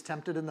he gets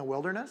tempted in the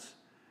wilderness.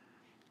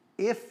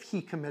 If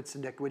he commits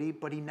iniquity,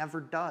 but he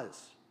never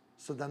does.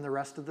 So then the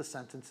rest of the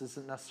sentence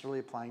isn't necessarily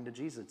applying to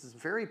Jesus. It's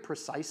very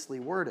precisely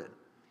worded.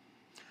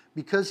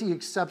 Because he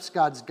accepts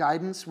God's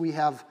guidance, we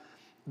have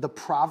the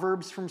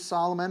Proverbs from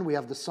Solomon. We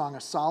have the Song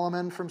of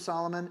Solomon from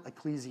Solomon.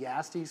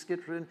 Ecclesiastes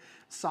gets written.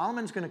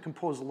 Solomon's going to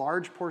compose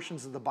large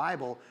portions of the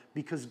Bible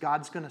because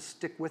God's going to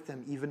stick with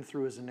him even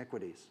through his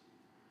iniquities.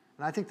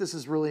 And I think this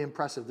is really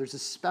impressive. There's a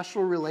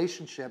special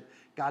relationship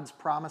God's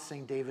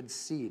promising David's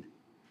seed.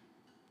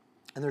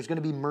 And there's going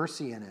to be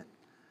mercy in it.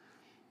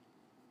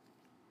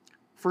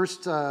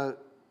 First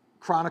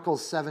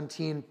Chronicles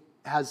 17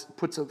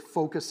 puts a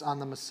focus on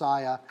the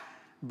Messiah.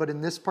 But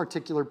in this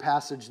particular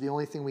passage, the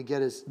only thing we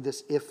get is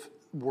this if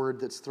word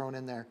that's thrown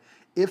in there.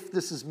 If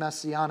this is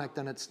messianic,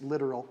 then it's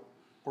literal,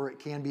 or it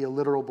can be a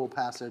literable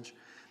passage.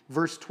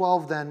 Verse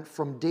 12 then,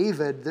 from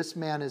David, this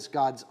man is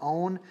God's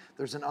own.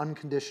 There's an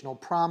unconditional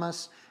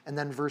promise. And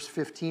then verse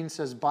 15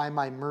 says, by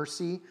my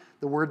mercy,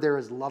 the word there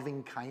is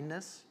loving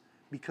kindness,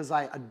 because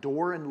I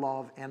adore and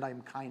love and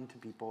I'm kind to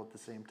people at the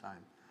same time.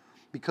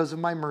 Because of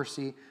my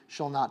mercy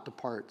shall not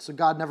depart. So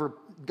God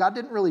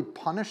didn't really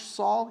punish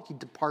Saul, he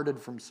departed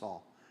from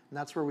Saul. And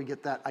that's where we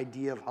get that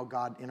idea of how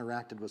God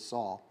interacted with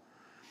Saul.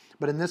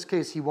 But in this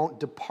case, he won't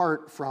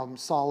depart from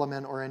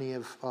Solomon or any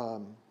of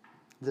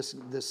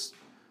this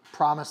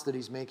promise that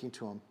he's making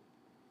to him.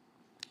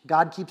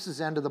 God keeps his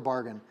end of the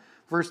bargain.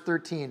 Verse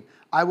 13,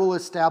 I will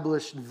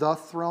establish the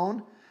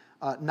throne,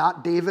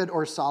 not David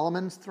or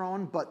Solomon's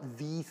throne, but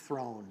the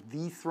throne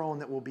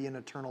that will be an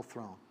eternal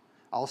throne.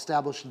 I'll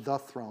establish the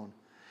throne.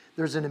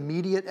 There's an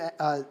immediate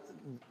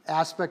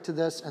aspect to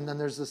this, and then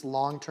there's this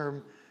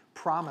long-term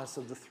promise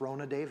of the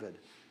throne of David.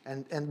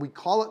 And we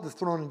call it the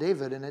throne of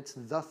David, and it's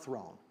the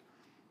throne.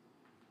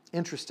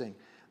 Interesting.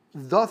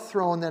 The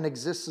throne then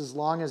exists as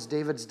long as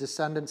David's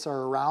descendants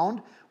are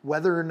around,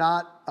 whether or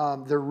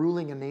not they're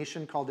ruling a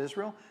nation called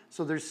Israel.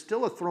 So there's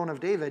still a throne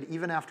of David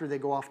even after they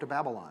go off to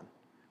Babylon.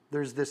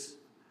 There's this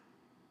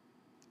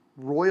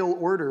royal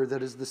order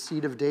that is the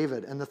seed of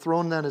David, and the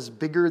throne then is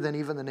bigger than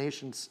even the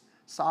nation's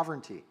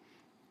sovereignty.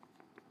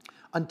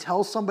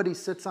 Until somebody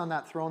sits on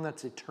that throne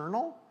that's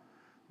eternal,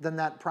 then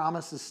that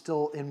promise is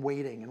still in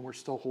waiting, and we're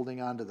still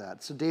holding on to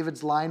that. So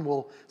David's line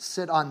will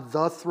sit on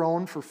the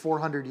throne for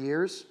 400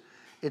 years.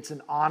 It's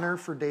an honor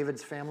for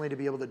David's family to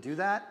be able to do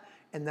that,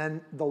 and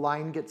then the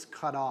line gets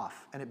cut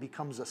off, and it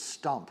becomes a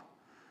stump.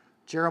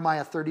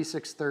 Jeremiah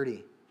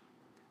 36:30.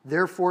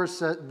 Therefore,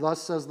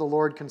 thus says the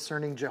Lord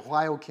concerning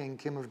Jehoiakim,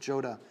 king of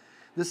Judah.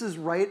 This is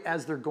right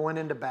as they're going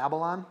into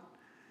Babylon.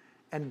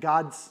 And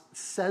God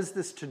says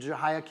this to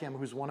Jehoiakim,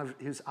 who's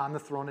on the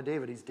throne of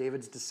David. He's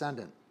David's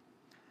descendant.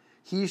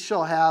 He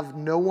shall have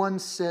no one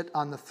sit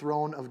on the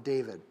throne of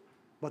David.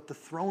 But the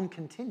throne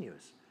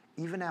continues,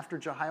 even after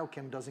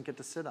Jehoiakim doesn't get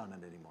to sit on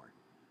it anymore.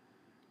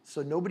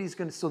 So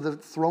so the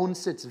throne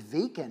sits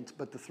vacant,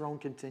 but the throne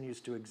continues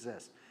to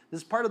exist.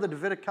 This is part of the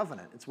Davidic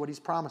covenant. It's what he's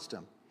promised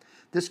him.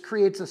 This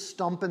creates a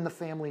stump in the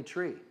family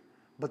tree.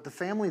 But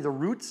the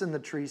roots in the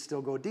tree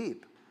still go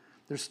deep.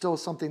 There's still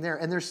something there.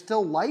 And there's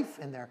still life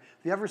in there.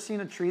 Have you ever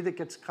seen a tree that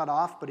gets cut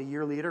off, but a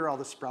year later all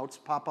the sprouts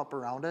pop up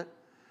around it?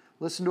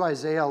 Listen to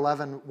Isaiah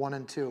 11, 1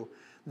 and 2.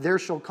 There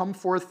shall come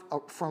forth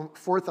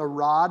a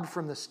rod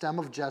from the stem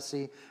of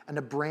Jesse, and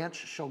a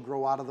branch shall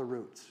grow out of the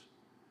roots.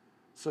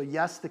 So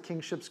yes, the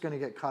kingship's going to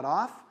get cut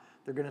off.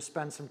 They're going to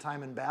spend some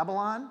time in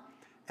Babylon.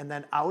 And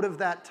then out of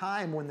that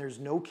time, when there's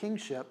no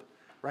kingship,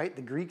 right?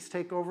 The Greeks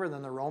take over,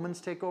 then the Romans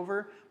take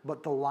over,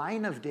 but the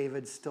line of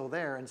David's still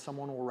there, and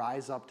someone will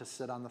rise up to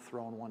sit on the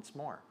throne once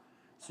more.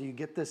 So you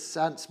get this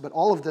sense, but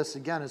all of this,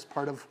 again, is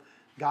part of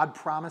God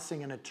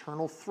promising an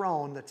eternal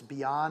throne that's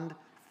beyond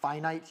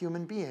finite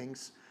human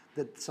beings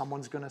that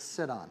someone's going to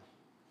sit on.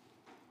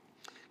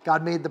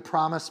 God made the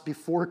promise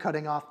before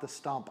cutting off the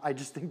stump. I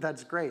just think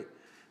that's great.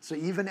 So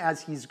even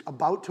as he's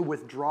about to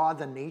withdraw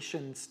the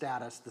nation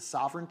status, the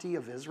sovereignty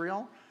of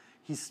Israel,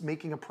 he's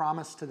making a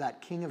promise to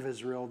that king of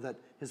Israel that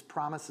his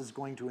promise is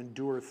going to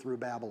endure through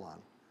Babylon.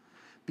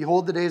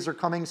 Behold, the days are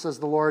coming, says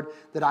the Lord,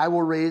 that I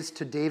will raise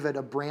to David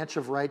a branch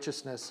of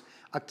righteousness.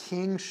 A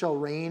king shall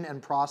reign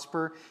and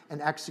prosper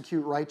and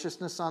execute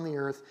righteousness on the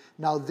earth.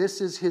 Now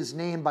this is his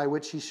name by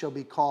which he shall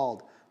be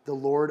called, the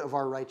Lord of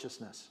our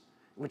righteousness,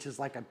 which is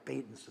like a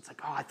bait. It's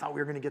like, oh, I thought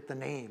we were going to get the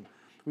name.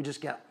 We just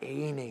get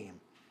a name.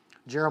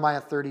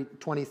 Jeremiah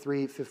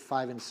 23,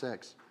 5 and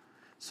 6.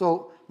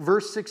 So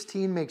verse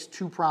 16 makes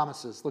two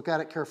promises. Look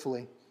at it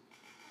carefully.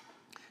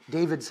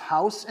 David's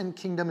house and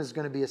kingdom is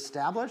going to be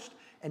established,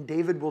 and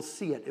David will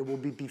see it. It will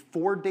be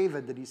before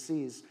David that he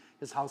sees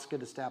his house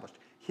get established.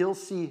 He'll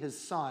see his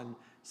son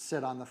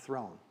sit on the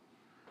throne.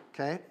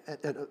 Okay?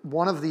 At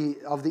one of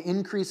the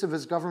increase of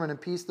his government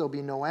and peace, there'll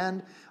be no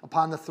end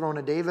upon the throne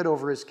of David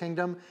over his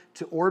kingdom,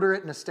 to order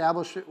it and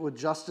establish it with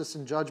justice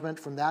and judgment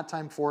from that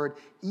time forward,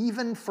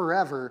 even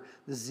forever.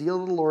 The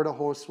zeal of the Lord of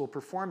hosts will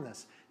perform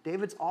this.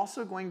 David's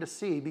also going to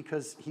see,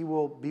 because he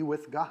will be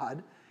with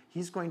God,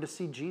 he's going to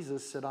see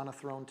Jesus sit on a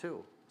throne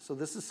too. So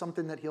this is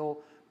something that he'll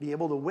be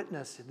able to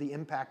witness the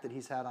impact that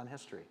he's had on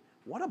history.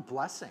 What a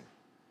blessing.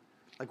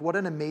 Like, what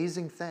an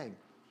amazing thing.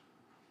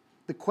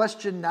 The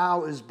question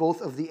now is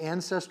both of the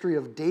ancestry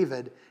of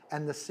David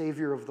and the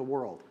Savior of the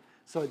world.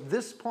 So at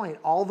this point,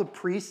 all the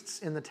priests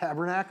in the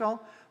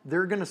tabernacle,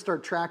 they're going to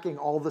start tracking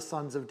all the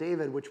sons of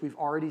David, which we've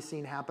already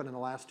seen happen in the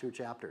last two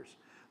chapters.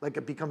 Like,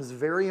 it becomes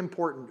very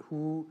important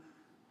who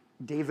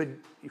David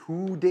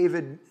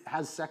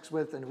has sex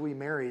with and who he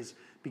marries,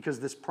 because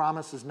this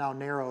promise is now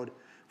narrowed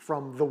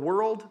from the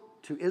world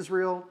to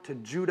Israel to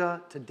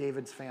Judah to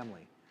David's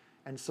family.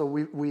 And so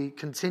we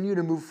continue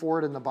to move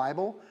forward in the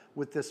Bible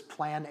with this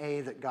plan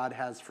A that God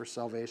has for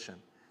salvation.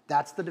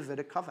 That's the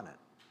Davidic covenant.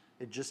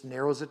 It just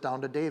narrows it down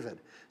to David.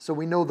 So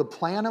we know the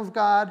plan of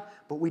God,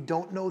 but we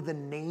don't know the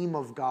name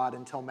of God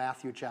until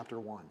Matthew chapter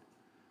 1.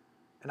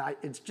 And I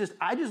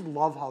just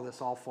love how this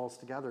all falls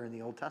together in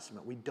the Old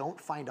Testament. We don't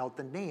find out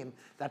the name.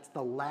 That's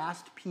the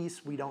last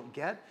piece we don't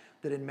get,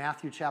 that in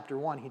Matthew chapter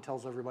 1, he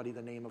tells everybody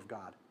the name of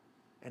God.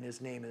 And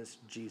his name is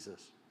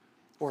Jesus.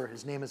 Or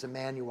his name is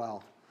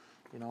Emmanuel.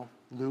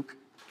 Luke.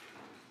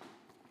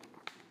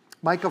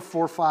 Micah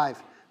 4:5.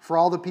 For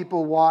all the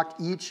people walk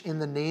each in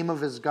the name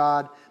of his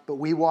God, but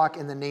we walk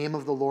in the name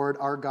of the Lord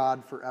our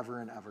God forever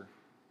and ever.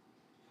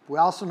 We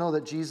also know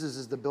that Jesus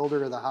is the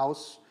builder of the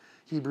house.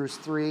 Hebrews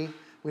 3.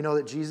 We know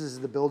that Jesus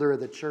is the builder of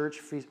the church.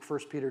 1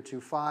 Peter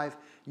 2:5.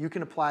 You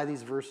can apply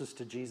these verses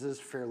to Jesus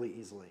fairly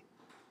easily,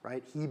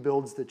 right? He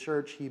builds the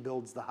church, he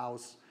builds the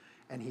house,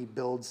 and he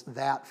builds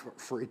that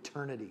for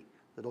eternity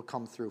that'll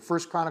come through.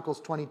 1 Chronicles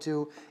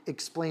 22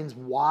 explains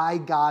why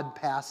God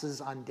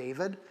passes on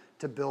David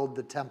to build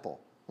the temple.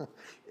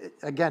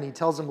 Again, he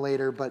tells him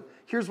later, but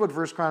here's what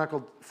 1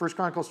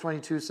 Chronicles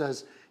 22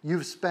 says: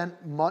 You've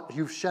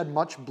shed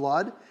much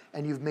blood,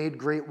 and you've made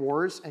great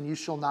wars, and you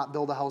shall not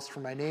build a house for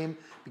my name,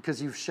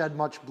 because you've shed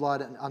much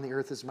blood, and on the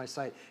earth is my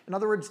sight. In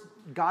other words,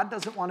 God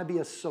doesn't want to be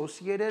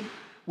associated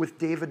with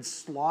David's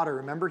slaughter.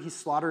 Remember, he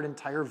slaughtered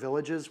entire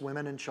villages,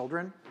 women and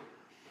children.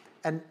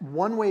 And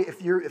one way, if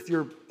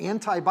you're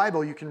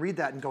anti-Bible, you can read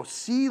that and go,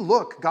 see,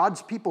 look,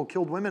 God's people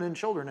killed women and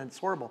children, and it's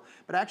horrible.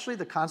 But actually,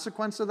 the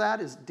consequence of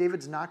that is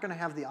David's not going to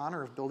have the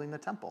honor of building the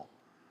temple.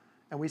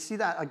 And we see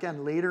that,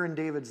 again, later in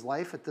David's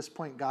life. At this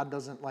point, God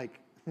doesn't,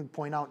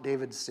 point out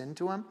David's sin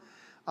to him.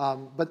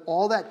 But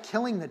all that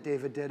killing that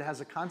David did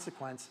has a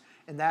consequence,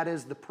 and that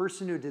is the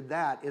person who did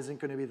that isn't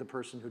going to be the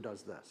person who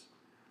does this.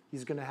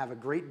 He's going to have a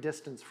great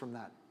distance from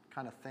that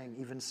kind of thing,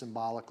 even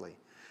symbolically.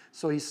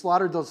 So he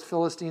slaughtered those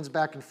Philistines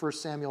back in 1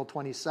 Samuel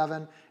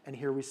 27, and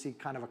here we see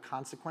kind of a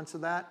consequence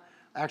of that.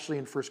 Actually,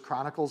 in 1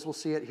 Chronicles, we'll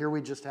see it. Here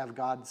we just have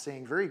God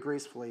saying very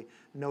gracefully,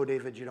 no,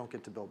 David, you don't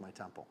get to build my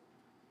temple.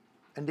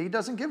 And he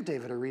doesn't give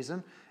David a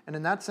reason. And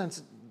in that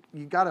sense,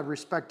 you got to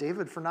respect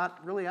David for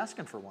not really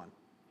asking for one.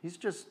 He's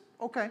just,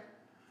 okay.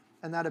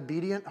 And that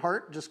obedient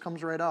heart just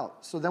comes right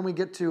out. So then we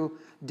get to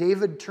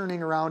David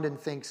turning around in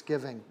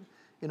thanksgiving.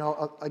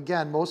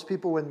 Again, most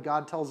people, when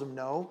God tells them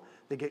no,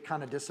 they get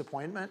kind of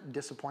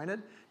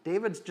disappointed.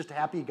 David's just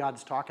happy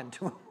God's talking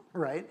to him,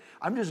 right?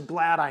 I'm just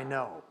glad I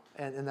know,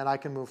 and then I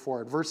can move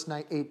forward. Verse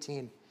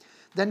 18.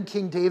 Then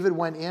King David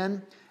went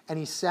in, and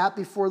he sat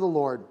before the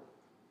Lord.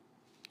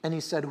 And he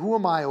said, Who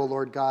am I, O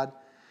Lord God?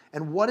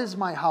 And what is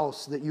my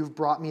house that you've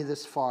brought me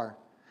this far?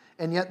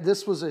 And yet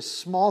this was a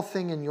small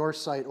thing in your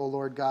sight, O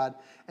Lord God.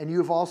 And you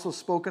have also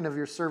spoken of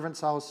your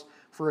servant's house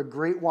for a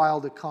great while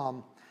to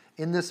come,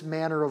 in this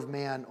manner of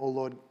man, O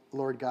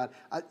Lord God.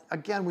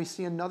 Again, we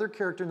see another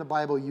character in the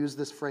Bible use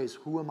this phrase,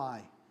 who am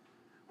I?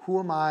 Who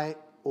am I,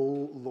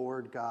 O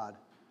Lord God?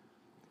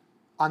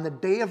 On the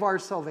day of our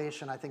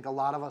salvation, I think a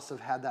lot of us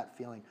have had that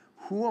feeling.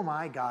 Who am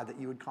I, God, that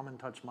you would come and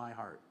touch my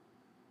heart?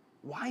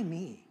 Why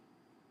me?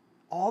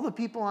 All the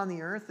people on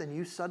the earth, and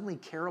you suddenly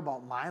care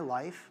about my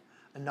life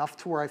enough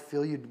to where I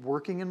feel you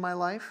working in my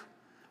life?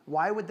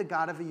 Why would the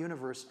God of the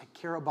universe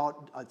care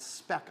about a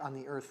speck on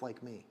the earth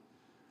like me?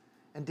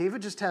 And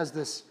David just has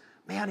this,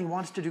 man, he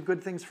wants to do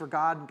good things for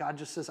God, and God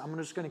just says, I'm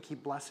just going to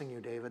keep blessing you,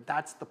 David.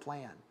 That's the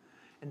plan.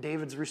 And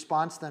David's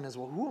response then is,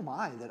 well, who am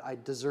I that I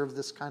deserve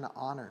this kind of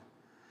honor?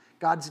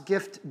 God's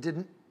gift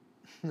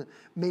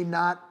may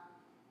not,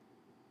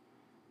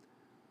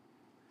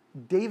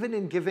 David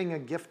in giving a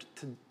gift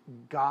to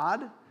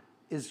God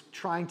is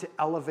trying to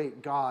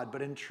elevate God,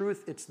 but in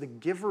truth, it's the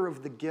giver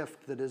of the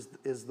gift that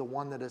is the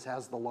one that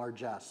has the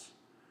largesse.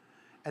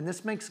 And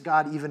this makes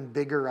God even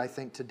bigger, I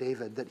think, to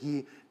David, that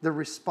the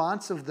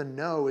response of the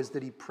no is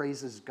that he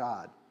praises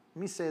God.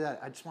 Let me say that.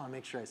 I just want to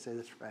make sure I say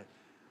this right.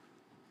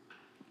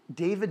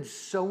 David's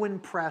so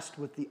impressed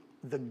with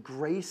the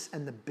grace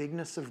and the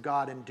bigness of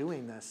God in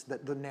doing this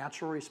that the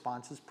natural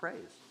response is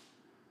praise.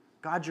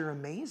 God, you're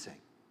amazing.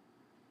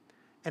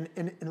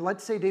 And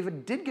let's say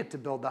David did get to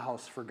build the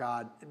house for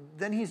God,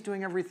 then he's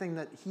doing everything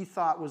that he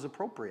thought was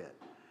appropriate.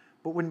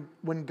 But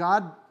when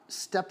God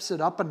steps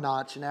it up a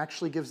notch and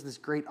actually gives this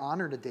great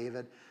honor to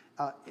David,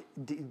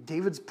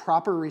 David's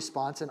proper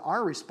response and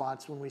our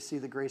response when we see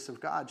the grace of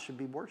God should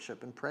be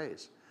worship and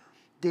praise.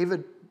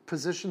 David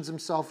positions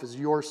himself as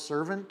your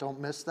servant. Don't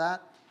miss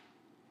that.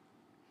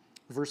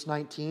 Verse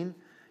 19,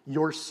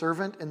 your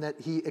servant, and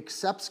that he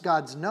accepts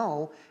God's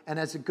no, and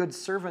as a good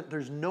servant,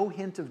 there's no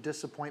hint of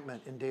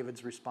disappointment in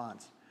David's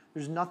response.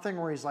 There's nothing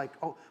where he's like,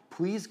 oh,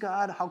 please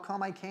God, how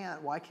come I can't?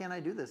 Why can't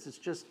I do this? It's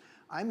just,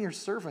 I'm your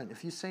servant.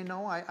 If you say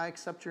no, I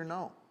accept your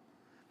no.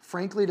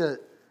 Frankly, to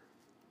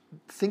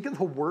think of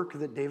the work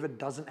that David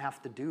doesn't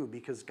have to do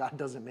because God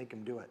doesn't make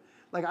him do it.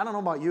 Like, I don't know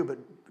about you, but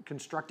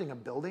constructing a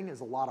building is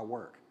a lot of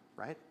work,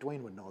 right?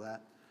 Dwayne would know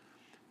that.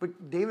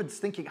 But David's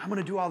thinking, I'm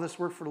going to do all this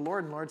work for the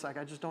Lord. And the Lord's like,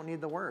 I just don't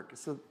need the work.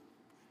 So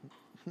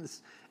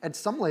at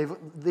some level,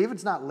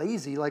 David's not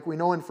lazy. Like we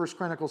know in 1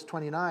 Chronicles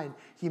 29,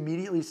 he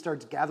immediately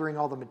starts gathering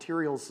all the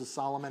materials so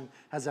Solomon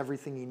has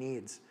everything he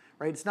needs,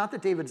 right? It's not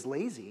that David's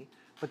lazy,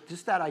 but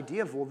just that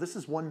idea of, well, this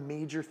is one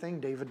major thing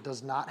David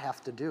does not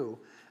have to do.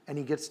 And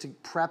he gets to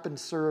prep and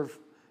serve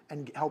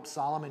and help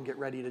Solomon get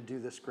ready to do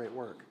this great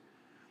work.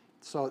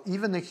 So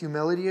even the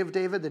humility of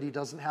David, that he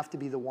doesn't have to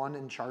be the one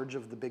in charge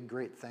of the big,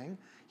 great thing.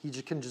 He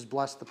can just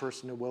bless the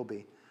person who will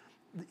be.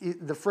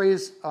 The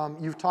phrase,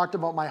 you've talked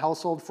about my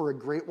household for a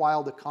great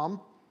while to come.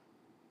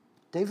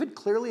 David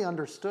clearly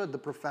understood the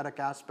prophetic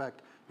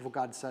aspect of what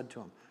God said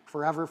to him.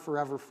 Forever,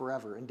 forever,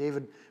 forever. And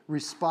David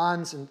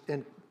responds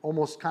and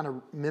almost kind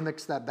of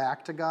mimics that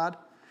back to God.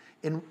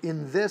 In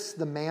this,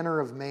 the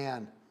manner of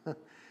man.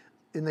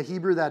 In the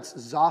Hebrew, that's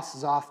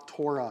zos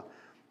Torah.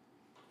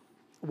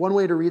 One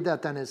way to read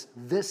that then is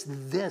this,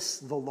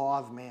 the law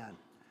of man.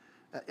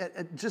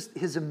 Just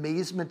his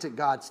amazement at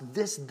God.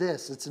 It's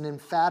this. It's an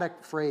emphatic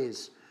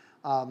phrase.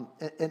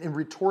 And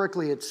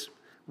rhetorically,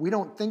 we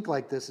don't think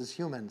like this as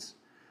humans.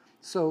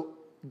 So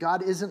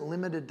God isn't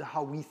limited to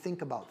how we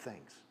think about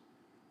things.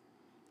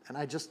 And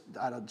just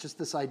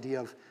this idea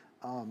of,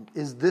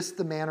 is this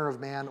the manner of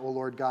man, O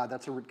Lord God?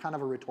 That's kind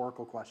of a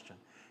rhetorical question.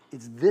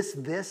 Is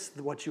this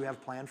what you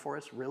have planned for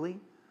us, really?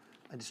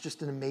 And it's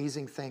just an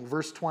amazing thing.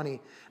 Verse 20,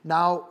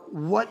 now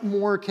what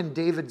more can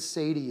David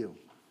say to you?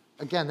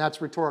 Again,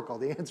 that's rhetorical.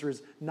 The answer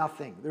is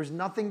nothing. There's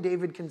nothing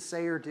David can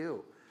say or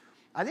do.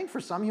 I think for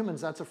some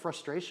humans that's a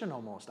frustration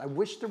almost. I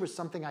wish there was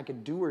something I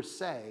could do or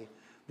say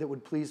that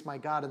would please my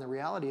God. And the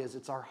reality is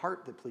it's our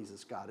heart that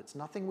pleases God. It's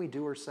nothing we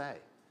do or say,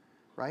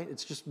 right?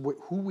 It's just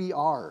who we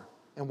are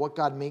and what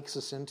God makes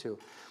us into.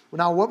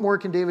 Now, what more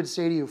can David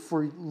say to you?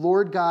 For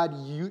Lord God,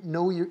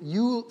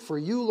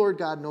 Lord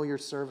God, know your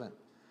servant.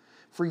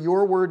 For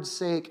your word's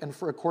sake and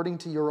for according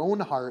to your own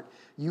heart,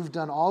 you've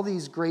done all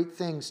these great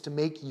things to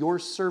make your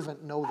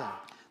servant know them.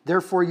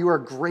 Therefore you are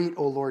great,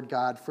 O Lord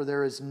God, for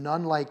there is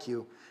none like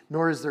you,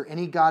 nor is there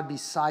any God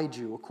beside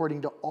you,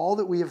 according to all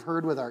that we have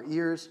heard with our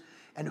ears.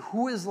 And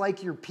who is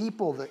like your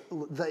people,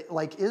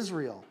 like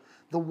Israel,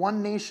 the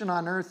one nation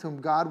on earth whom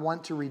God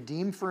wants to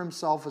redeem for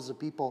himself as a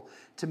people,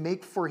 to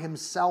make for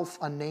himself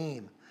a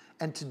name,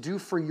 and to do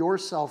for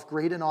yourself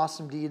great and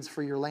awesome deeds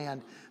for your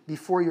land,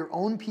 before your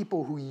own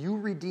people who you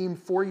redeem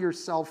for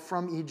yourself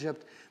from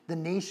Egypt, the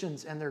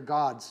nations and their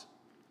gods.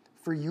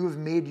 For you have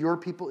made your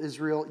people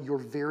Israel your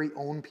very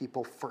own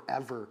people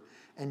forever,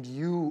 and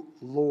you,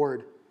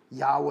 Lord,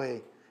 Yahweh,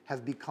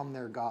 have become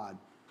their God.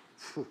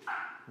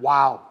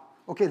 Wow.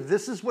 Okay,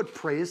 this is what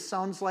praise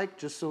sounds like,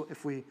 just so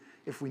if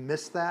we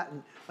miss that.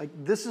 And like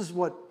this is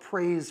what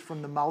praise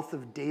from the mouth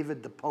of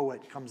David the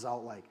poet comes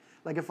out like.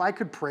 Like if I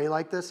could pray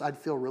like this, I'd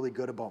feel really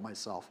good about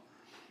myself.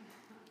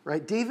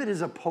 Right? David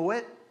is a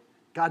poet.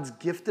 God's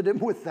gifted him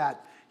with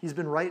that. He's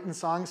been writing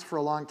songs for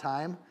a long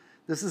time.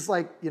 This is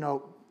like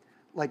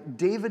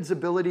David's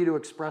ability to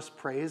express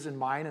praise and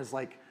mine is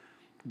like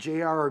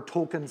J.R.R.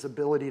 Tolkien's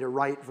ability to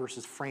write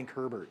versus Frank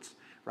Herbert's,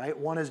 right?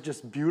 One is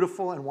just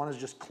beautiful and one is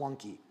just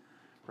clunky,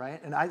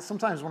 right? And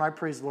sometimes when I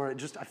praise the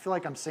Lord, I feel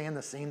like I'm saying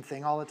the same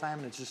thing all the time,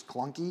 and it's just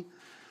clunky.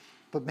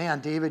 But man,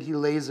 David, he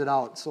lays it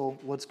out. So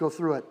let's go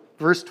through it.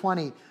 Verse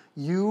 20,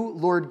 you,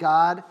 Lord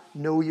God,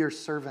 know your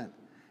servant.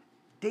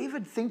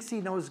 David thinks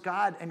he knows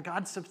God, and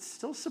God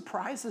still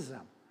surprises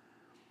him.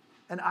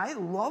 And I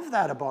love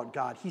that about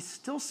God. He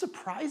still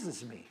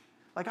surprises me.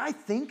 Like, I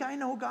think I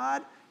know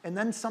God, and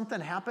then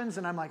something happens,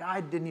 and I'm like, I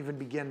didn't even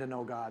begin to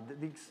know God.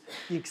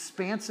 The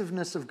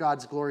expansiveness of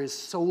God's glory is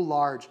so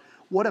large.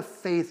 What a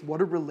faith, what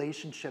a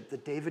relationship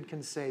that David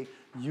can say,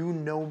 you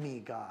know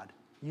me, God.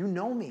 You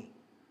know me.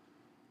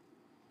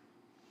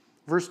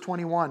 Verse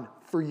 21,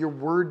 for your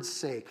word's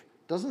sake.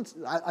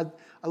 I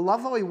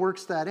love how he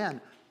works that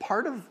in.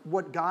 Part of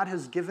what God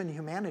has given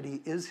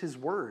humanity is his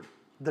word,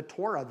 the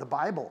Torah, the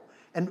Bible.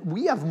 And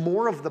we have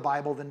more of the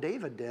Bible than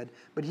David did,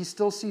 but he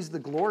still sees the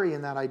glory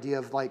in that idea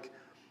of like,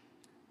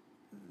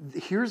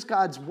 here's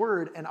God's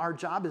word, and our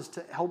job is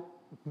to help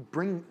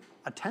bring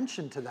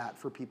attention to that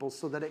for people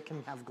so that it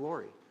can have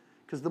glory.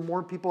 Because the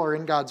more people are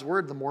in God's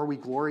word, the more we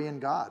glory in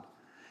God.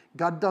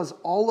 God does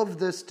all of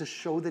this to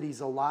show that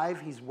he's alive,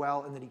 he's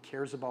well, and that he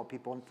cares about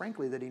people, and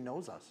frankly, that he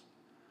knows us.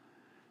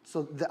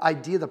 So the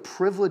idea, the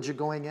privilege of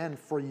going in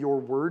for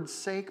your word's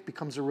sake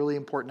becomes a really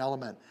important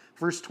element.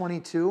 Verse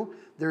 22,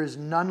 there is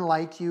none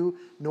like you,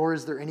 nor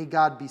is there any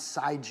God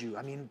beside you.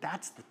 I mean,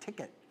 that's the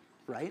ticket,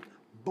 right?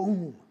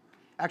 Boom.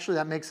 Actually,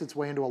 that makes its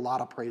way into a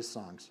lot of praise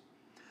songs.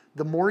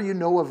 The more you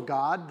know of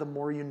God, the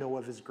more you know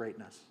of his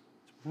greatness.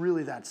 It's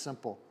really that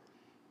simple.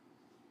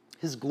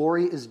 His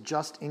glory is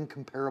just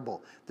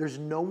incomparable. There's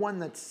no one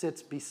that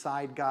sits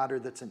beside God or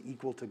that's an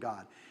equal to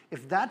God.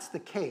 If that's the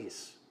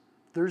case,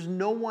 there's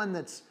no one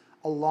that's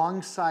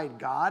alongside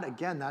God.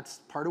 Again,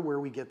 that's part of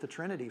where we get the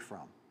Trinity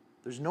from.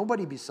 There's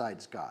nobody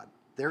besides God.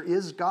 There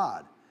is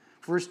God.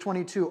 Verse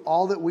 22,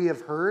 all that we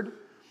have heard.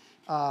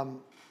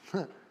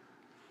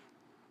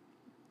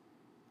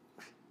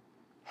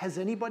 Has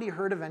anybody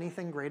heard of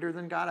anything greater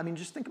than God? I mean,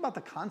 just think about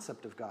the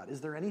concept of God. Is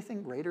there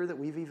anything greater that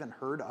we've even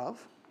heard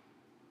of?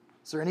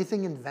 Is there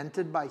anything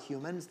invented by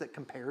humans that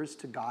compares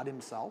to God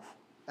himself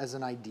as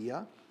an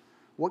idea?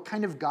 What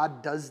kind of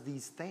God does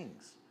these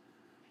things?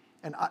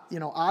 And,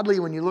 oddly,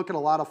 when you look at a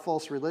lot of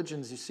false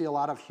religions, you see a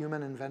lot of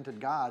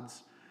human-invented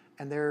gods,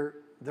 and they're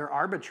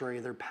arbitrary,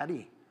 they're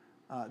petty.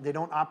 They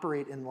don't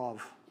operate in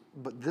love.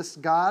 But this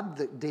God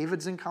that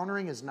David's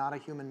encountering is not a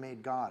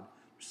human-made God.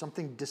 There's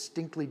something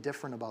distinctly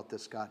different about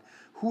this God.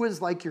 Who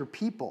is like your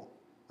people?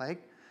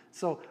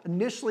 So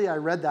initially I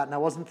read that, and I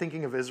wasn't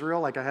thinking of Israel,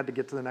 like I had to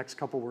get to the next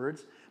couple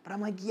words. But I'm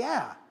like,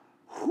 yeah,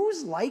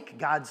 who's like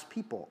God's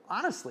people?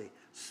 Honestly,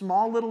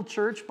 small little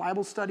church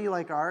Bible study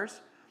like ours,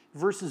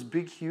 versus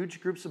big,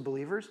 huge groups of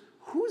believers,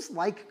 who's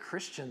like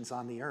Christians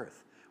on the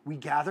earth? We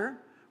gather,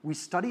 we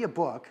study a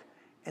book,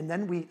 and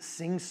then we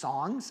sing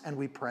songs and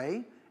we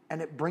pray,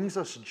 and it brings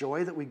us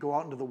joy that we go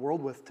out into the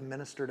world with to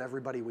minister to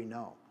everybody we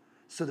know,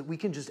 so that we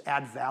can just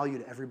add value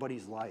to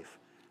everybody's life.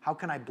 How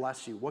can I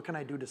bless you? What can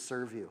I do to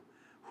serve you?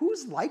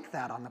 Who's like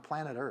that on the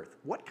planet Earth?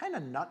 What kind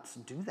of nuts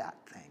do that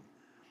thing?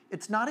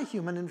 It's not a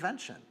human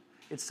invention.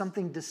 It's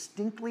something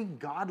distinctly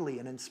godly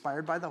and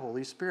inspired by the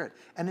Holy Spirit.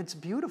 And it's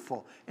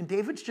beautiful. And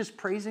David's just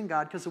praising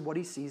God because of what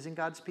he sees in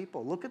God's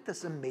people. Look at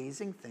this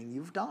amazing thing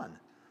you've done.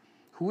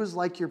 Who is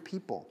like your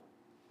people?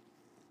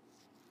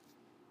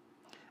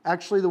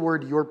 Actually, the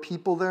word your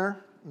people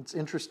there, it's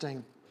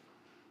interesting.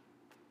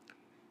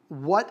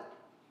 Let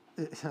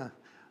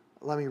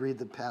me read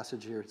the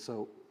passage here.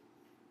 So,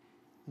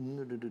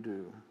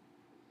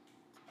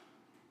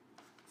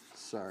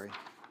 sorry.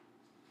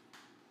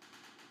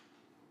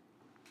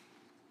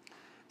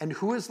 And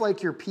who is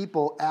like your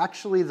people?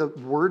 Actually, the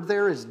word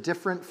there is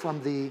different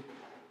from the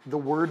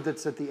word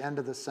that's at the end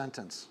of the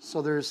sentence.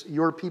 So there's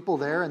your people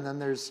there, and then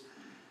there's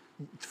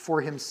for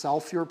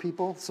himself your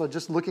people. So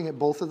just looking at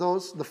both of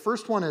those, the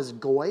first one is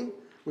goy,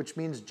 which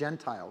means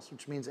Gentiles,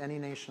 which means any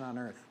nation on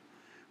earth.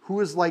 Who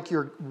is like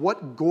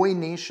what goy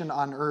nation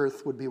on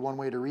earth, would be one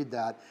way to read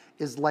that,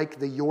 is like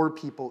your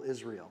people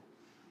Israel.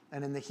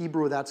 And in the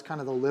Hebrew, that's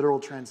kind of the literal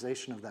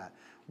translation of that.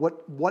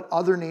 What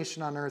other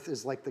nation on earth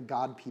is like the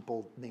God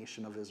people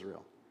nation of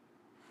Israel?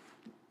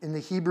 In the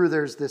Hebrew,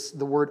 there's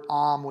the word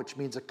am, which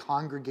means a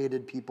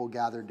congregated people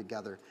gathered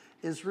together.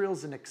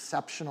 Israel's an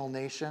exceptional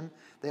nation.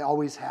 They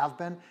always have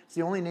been. It's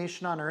the only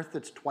nation on earth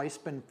that's twice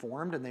been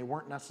formed, and they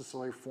weren't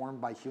necessarily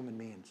formed by human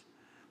means.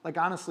 Like,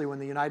 honestly, when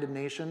the United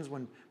Nations,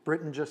 when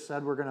Britain just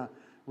said we're going to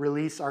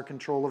release our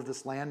control of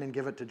this land and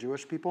give it to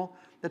Jewish people,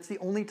 that's the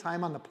only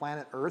time on the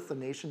planet Earth a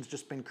nation's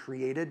just been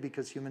created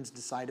because humans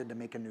decided to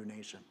make a new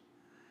nation.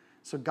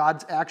 So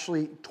God's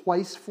actually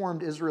twice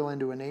formed Israel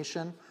into a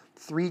nation,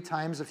 3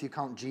 times if you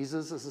count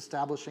Jesus as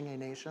establishing a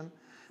nation.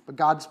 But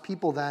God's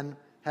people then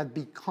have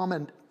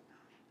become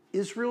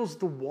Israel's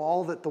the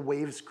wall that the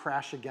waves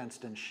crash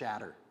against and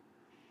shatter.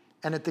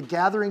 And at the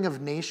gathering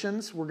of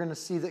nations, we're going to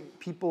see that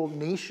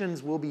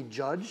nations will be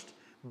judged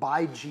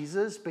by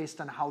Jesus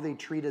based on how they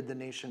treated the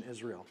nation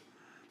Israel.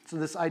 So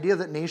this idea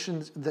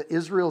that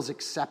Israel's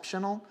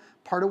exceptional,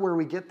 part of where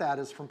we get that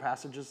is from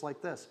passages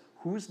like this.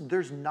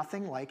 There's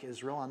nothing like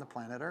Israel on the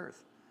planet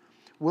Earth.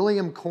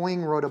 William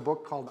Coyne wrote a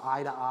book called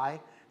Eye to Eye.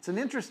 It's an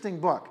interesting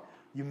book.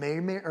 You may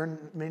or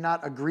may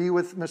not agree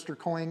with Mr.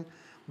 Coyne,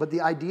 but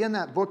the idea in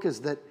that book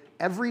is that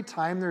every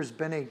time there's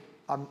been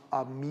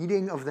a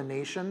meeting of the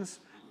nations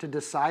to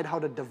decide how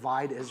to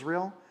divide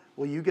Israel,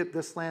 well, you get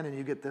this land and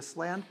you get this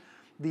land,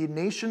 the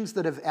nations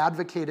that have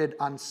advocated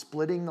on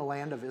splitting the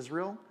land of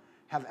Israel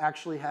have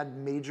actually had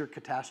major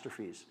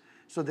catastrophes.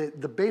 So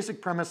the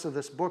basic premise of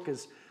this book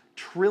is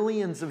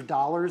trillions of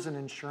dollars in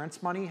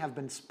insurance money have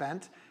been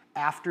spent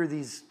after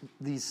these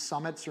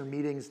summits or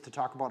meetings to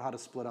talk about how to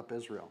split up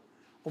Israel.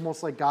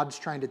 Almost like God's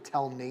trying to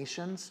tell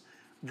nations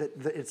that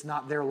it's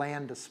not their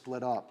land to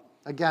split up.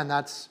 Again,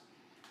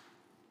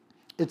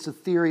 it's a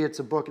theory, it's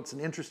a book, it's an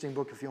interesting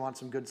book if you want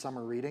some good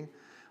summer reading.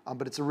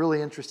 But it's a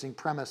really interesting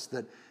premise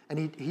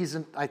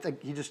I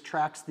think he just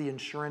tracks the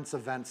insurance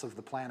events of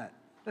the planet.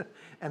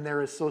 And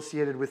they're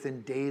associated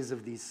within days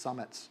of these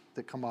summits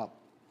that come up.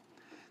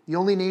 The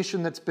only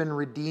nation that's been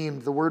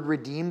redeemed, the word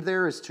redeemed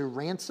there is to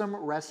ransom,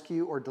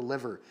 rescue, or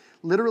deliver.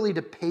 Literally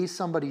to pay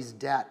somebody's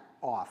debt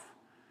off.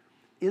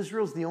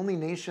 Israel's the only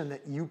nation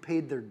that you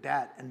paid their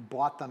debt and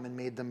bought them and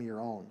made them your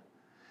own.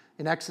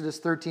 In Exodus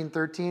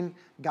 13:13,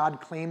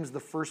 God claims the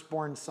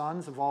firstborn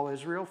sons of all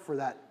Israel for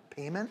that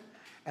payment.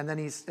 And then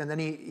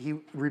he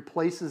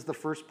replaces the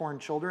firstborn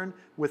children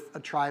with a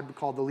tribe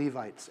called the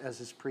Levites as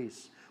his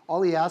priests.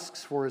 All he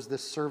asks for is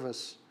this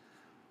service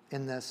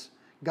in this.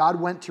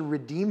 God went to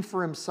redeem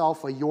for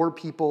himself your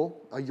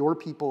people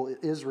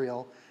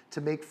Israel,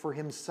 to make for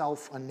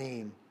himself a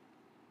name.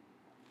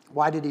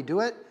 Why did he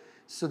do it?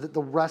 So that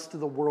the rest of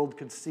the world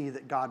could see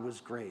that God was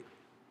great.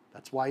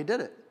 That's why he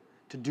did it.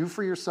 To do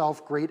for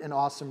yourself great and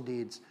awesome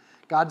deeds.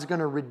 God's going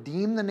to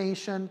redeem the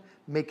nation,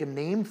 make a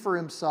name for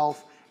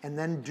himself, and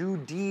then do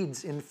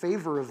deeds in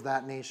favor of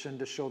that nation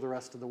to show the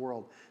rest of the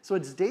world. So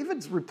it's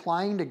David's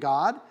replying to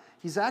God.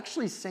 He's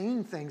actually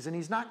saying things, and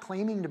he's not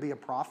claiming to be a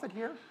prophet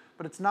here,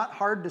 but it's not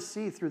hard to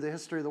see through the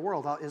history of the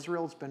world how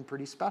Israel's been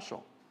pretty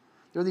special.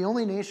 They're the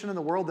only nation in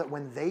the world that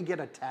when they get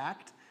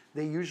attacked,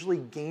 they usually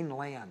gain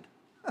land.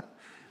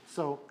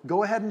 So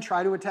go ahead and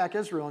try to attack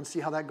Israel and see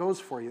how that goes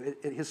for you.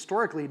 It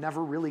historically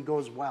never really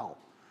goes well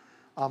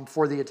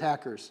for the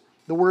attackers.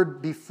 The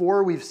word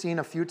before we've seen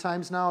a few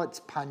times now, it's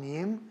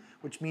panim,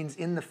 which means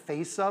in the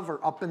face of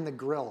or up in the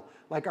grill.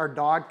 Like our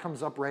dog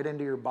comes up right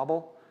into your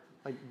bubble.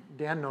 Like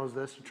Dan knows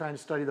this. You're trying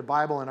to study the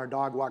Bible and our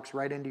dog walks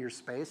right into your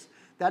space.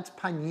 That's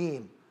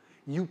panim.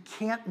 You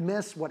can't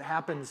miss what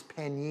happens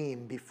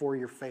panim before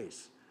your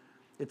face.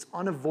 It's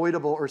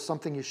unavoidable or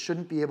something you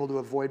shouldn't be able to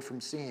avoid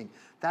from seeing.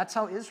 That's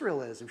how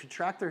Israel is. If you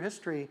track their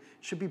history, it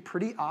should be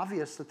pretty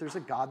obvious that there's a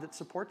God that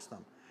supports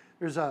them.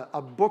 There's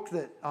a book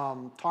that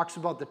talks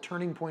about the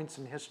turning points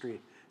in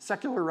history.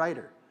 Secular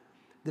writer.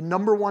 The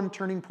number one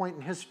turning point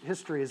in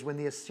history is when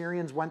the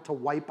Assyrians went to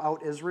wipe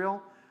out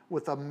Israel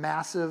with a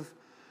massive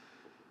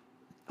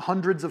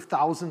hundreds of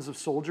thousands of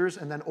soldiers,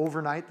 and then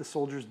overnight the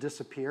soldiers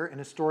disappear, and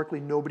historically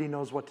nobody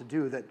knows what to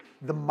do. That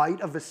the might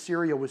of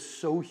Assyria was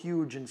so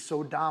huge and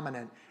so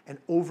dominant, and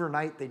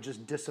overnight they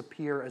just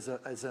disappear as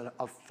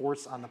a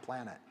force on the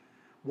planet.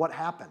 What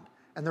happened?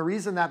 And the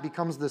reason that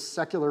becomes the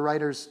secular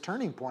writer's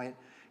turning point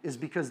is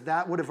because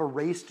that would have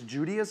erased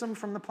Judaism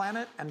from the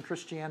planet and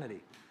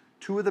Christianity.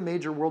 Two of the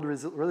major world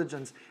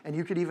religions, and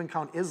you could even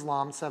count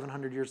Islam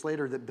 700 years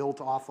later that built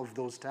off of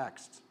those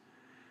texts.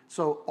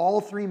 So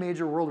all three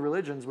major world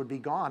religions would be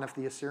gone if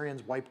the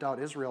Assyrians wiped out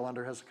Israel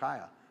under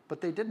Hezekiah.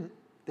 But they didn't.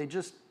 They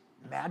just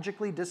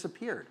magically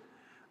disappeared.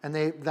 And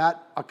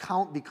that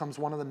account becomes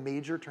one of the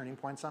major turning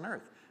points on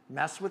earth.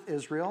 Mess with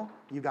Israel,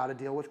 you got to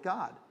deal with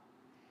God.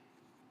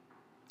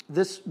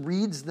 This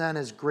reads then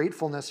as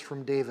gratefulness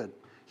from David.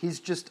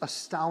 He's just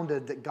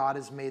astounded that God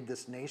has made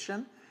this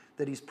nation,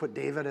 that he's put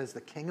David as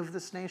the king of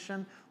this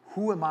nation.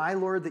 Who am I,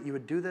 Lord, that you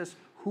would do this?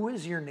 Who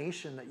is your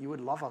nation that you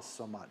would love us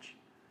so much?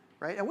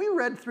 Right? And we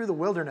read through the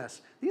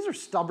wilderness. These are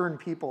stubborn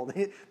people.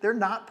 They're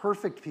not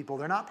perfect people.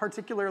 They're not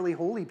particularly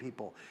holy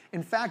people.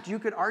 In fact, you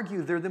could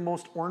argue they're the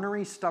most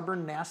ornery,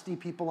 stubborn, nasty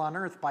people on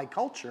earth by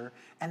culture,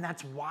 and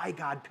that's why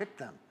God picked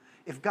them.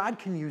 If God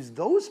can use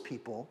those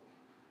people,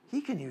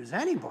 he can use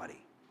anybody.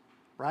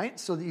 Right?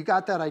 So you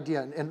got that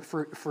idea. And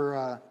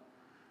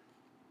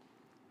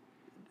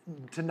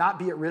to not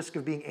be at risk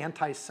of being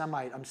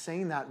anti-Semite, I'm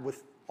saying that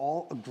with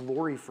all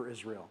glory for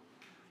Israel.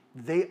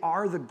 They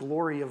are the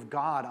glory of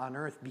God on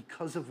earth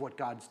because of what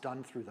God's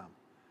done through them,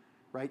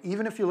 right?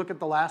 Even if you look at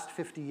the last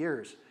 50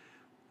 years,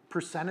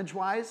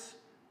 percentage-wise,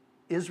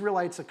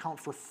 Israelites account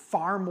for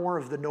far more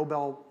of the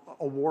Nobel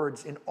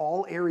Awards in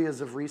all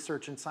areas of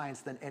research and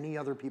science than any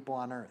other people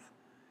on earth.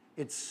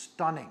 It's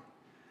stunning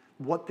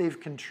what they've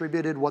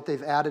contributed, what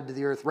they've added to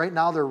the earth. Right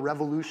now, they're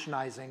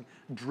revolutionizing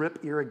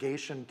drip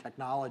irrigation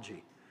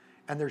technology,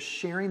 and they're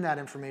sharing that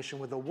information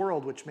with the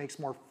world, which makes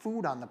more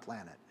food on the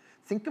planet.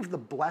 Think of the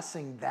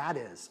blessing that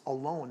is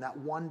alone, that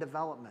one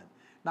development.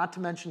 Not to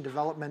mention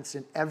developments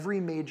in every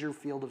major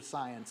field of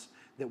science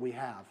that we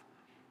have.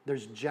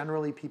 There's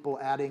generally people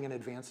adding and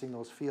advancing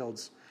those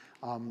fields,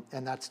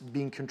 and that's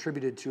being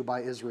contributed to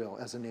by Israel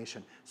as a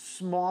nation.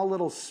 Small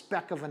little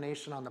speck of a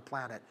nation on the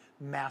planet,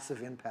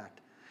 massive impact.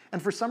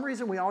 And for some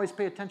reason, we always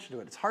pay attention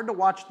to it. It's hard to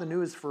watch the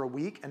news for a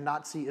week and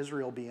not see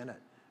Israel be in it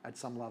at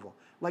some level.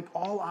 Like,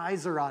 all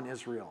eyes are on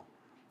Israel.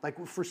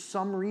 Like, for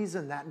some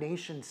reason, that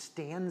nation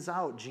stands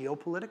out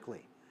geopolitically.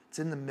 It's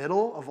in the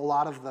middle of a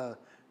lot of the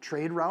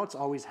trade routes,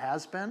 always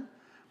has been.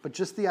 But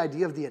just the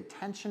idea of the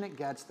attention it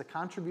gets, the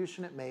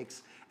contribution it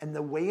makes, and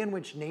the way in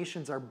which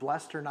nations are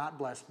blessed or not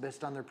blessed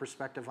based on their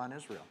perspective on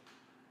Israel.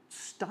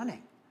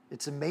 Stunning.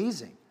 It's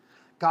amazing.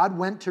 God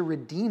went to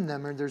redeem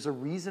them, and there's a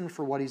reason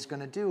for what he's going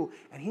to do,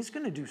 and he's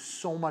going to do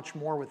so much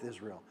more with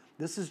Israel.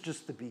 This is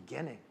just the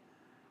beginning.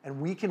 And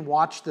we can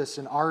watch this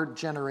in our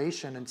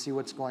generation and see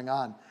what's going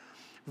on.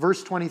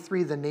 Verse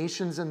 23, the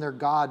nations and their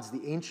gods,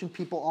 the ancient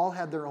people all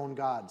had their own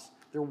gods.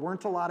 There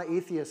weren't a lot of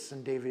atheists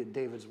in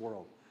David's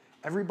world.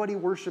 Everybody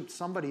worshiped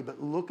somebody,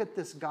 but look at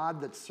this God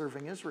that's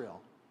serving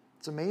Israel.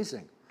 It's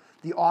amazing.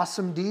 The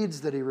awesome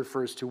deeds that he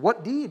refers to.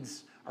 What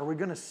deeds are we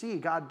going to see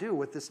God do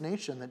with this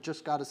nation that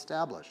just got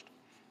established?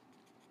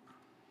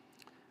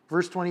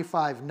 Verse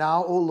 25,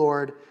 now, O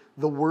Lord,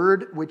 the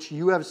word which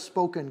you have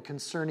spoken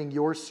concerning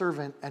your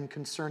servant and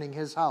concerning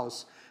his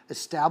house,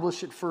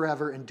 establish it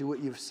forever and do what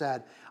you've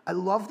said. I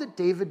love that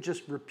David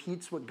just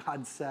repeats what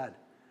God said.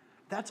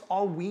 That's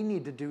all we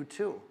need to do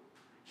too.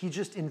 He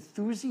just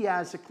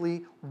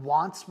enthusiastically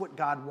wants what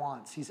God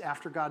wants. He's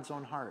after God's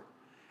own heart.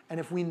 And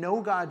if we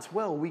know God's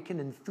will, we can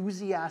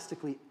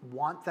enthusiastically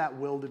want that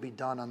will to be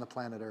done on the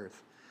planet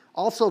Earth.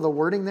 Also, the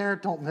wording there,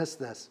 don't miss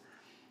this.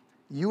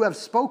 You have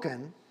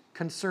spoken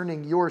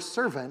concerning your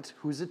servant,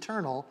 who's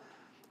eternal,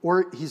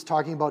 or he's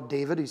talking about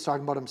David, he's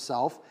talking about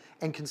himself,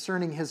 and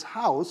concerning his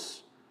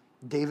house,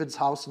 David's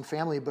house and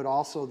family, but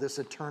also this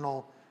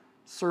eternal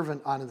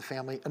servant on the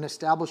family, and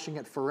establishing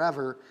it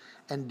forever,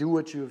 and do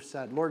what you have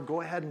said. Lord,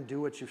 go ahead and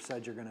do what you've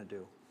said you're going to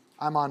do.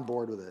 I'm on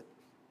board with it.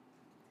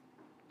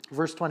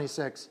 Verse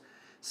 26,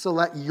 so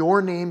let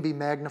your name be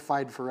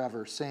magnified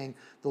forever, saying,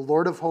 the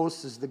Lord of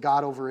hosts is the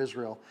God over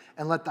Israel.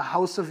 And let the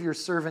house of your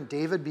servant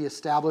David be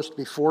established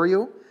before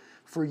you.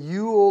 For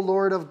you, O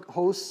Lord of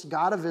hosts,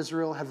 God of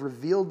Israel, have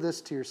revealed this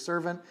to your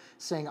servant,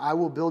 saying, I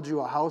will build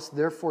you a house.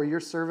 Therefore your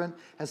servant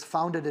has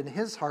found it in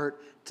his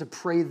heart to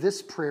pray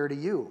this prayer to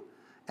you.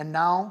 And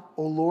now,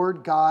 O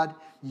Lord God,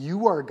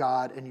 you are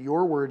God, and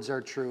your words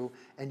are true,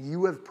 and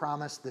you have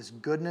promised this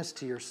goodness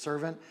to your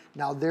servant.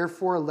 Now,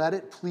 therefore, let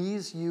it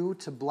please you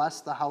to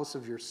bless the house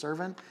of your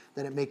servant,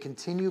 that it may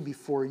continue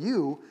before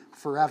you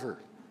forever.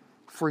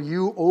 For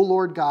you, O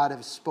Lord God,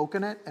 have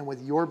spoken it, and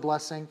with your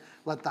blessing,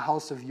 let the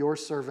house of your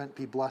servant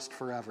be blessed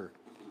forever.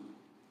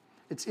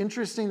 It's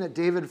interesting that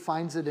David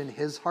finds it in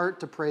his heart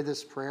to pray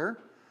this prayer.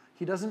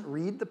 He doesn't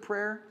read the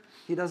prayer.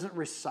 He doesn't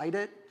recite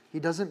it.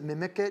 He doesn't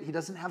mimic it. He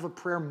doesn't have a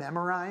prayer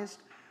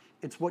memorized.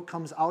 It's what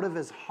comes out of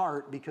his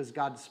heart because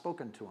God's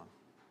spoken to him.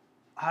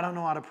 I don't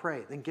know how to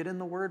pray. Then get in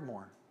the Word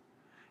more.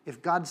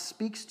 If God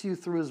speaks to you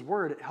through his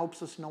Word, it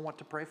helps us know what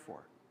to pray for.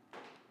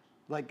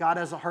 Like, God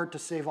has a heart to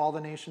save all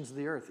the nations of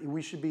the earth.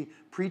 We should be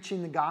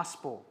preaching the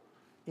gospel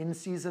in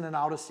season and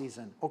out of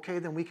season. Okay,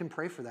 then we can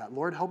pray for that.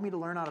 Lord, help me to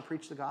learn how to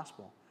preach the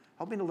gospel.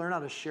 Help me to learn how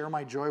to share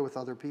my joy with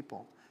other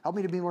people. Help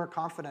me to be more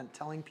confident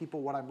telling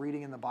people what I'm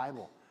reading in the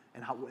Bible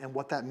and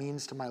what that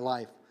means to my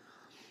life.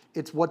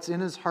 It's what's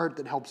in his heart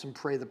that helps him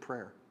pray the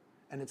prayer.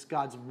 And it's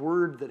God's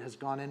word that has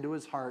gone into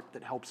his heart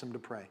that helps him to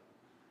pray.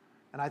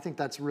 And I think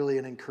that's really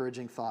an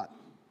encouraging thought.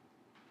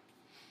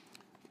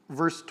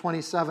 Verse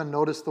 27,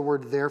 notice the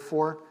word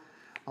therefore.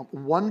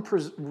 One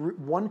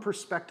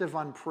perspective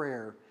on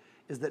prayer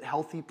is that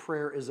healthy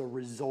prayer is a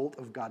result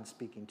of God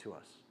speaking to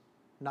us,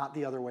 not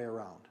the other way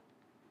around.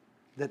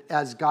 That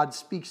as God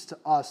speaks to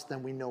us,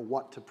 then we know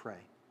what to pray.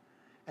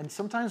 And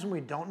sometimes when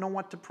we don't know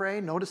what to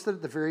pray, notice that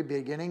at the very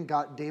beginning,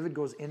 David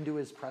goes into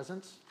his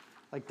presence.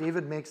 Like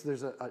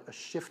there's a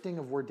shifting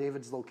of where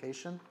David's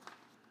location.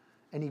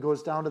 And he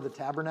goes down to the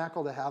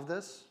tabernacle to have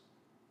this.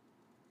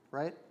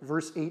 Right?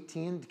 Verse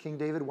 18, King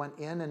David went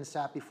in and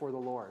sat before the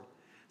Lord.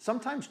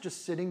 Sometimes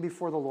just sitting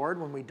before the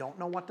Lord when we don't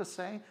know what to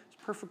say is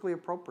perfectly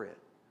appropriate.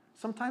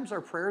 Sometimes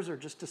our prayers are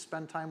just to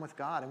spend time with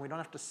God and we don't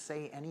have to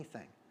say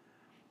anything.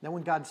 Then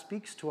when God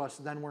speaks to us,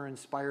 then we're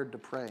inspired to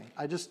pray.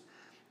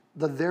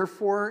 The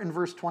therefore in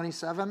verse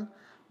 27,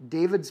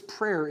 David's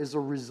prayer is a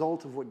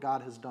result of what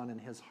God has done in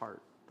his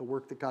heart, the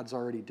work that God's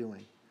already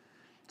doing.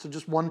 So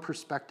just one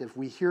perspective.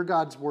 We hear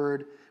God's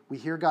word, we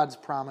hear God's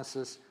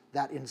promises,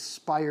 that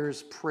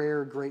inspires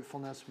prayer,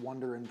 gratefulness,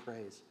 wonder, and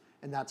praise.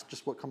 And that's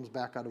just what comes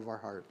back out of our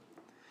heart.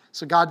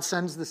 So God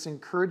sends this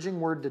encouraging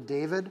word to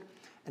David,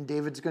 and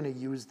David's going to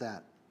use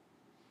that.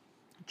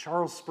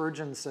 Charles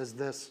Spurgeon says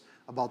this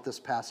about this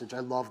passage. I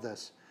love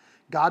this.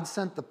 God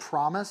sent the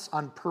promise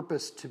on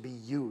purpose to be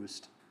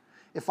used.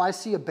 If I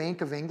see a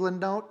Bank of England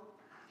note,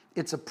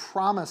 it's a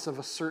promise of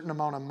a certain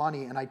amount of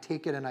money, and I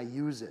take it and I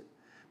use it.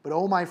 But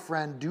oh, my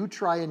friend, do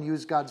try and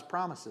use God's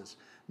promises.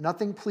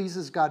 Nothing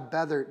pleases God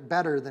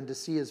better than to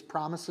see his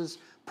promises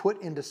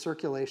put into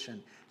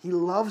circulation. He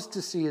loves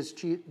to see his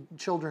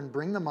children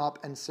bring them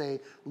up and say,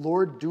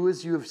 Lord, do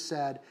as you have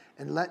said,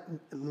 and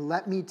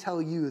let me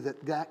tell you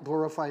that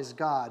glorifies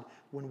God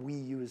when we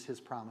use his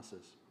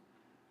promises.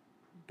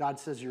 God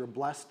says you're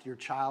blessed, you're a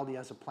child, he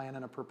has a plan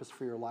and a purpose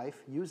for your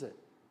life. Use it.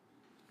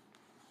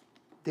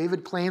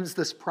 David claims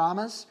this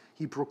promise.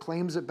 He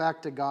proclaims it back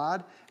to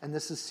God, and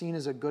this is seen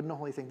as a good and a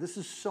holy thing. This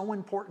is so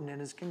important in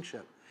his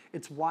kingship.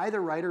 It's why the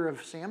writer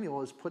of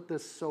Samuel has put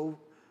this so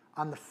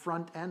on the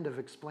front end of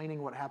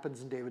explaining what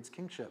happens in David's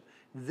kingship.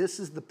 This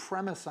is the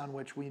premise on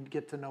which we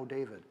get to know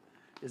David,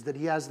 is that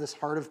he has this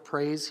heart of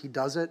praise. He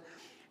does it.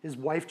 His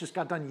wife just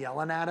got done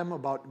yelling at him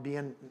about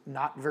being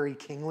not very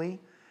kingly,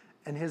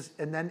 and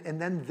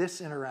then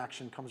this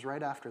interaction comes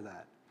right after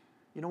that.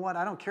 You know what?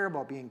 I don't care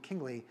about being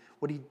kingly.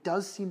 What he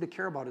does seem to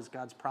care about is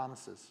God's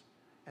promises,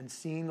 and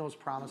seeing those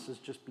promises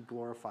just be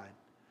glorified.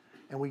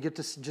 And we get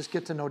to just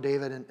get to know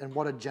David, and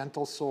what a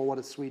gentle soul, what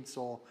a sweet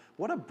soul,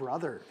 what a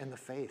brother in the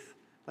faith.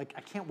 Like,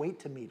 I can't wait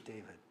to meet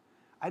David.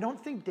 I don't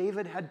think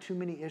David had too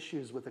many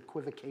issues with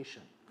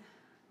equivocation,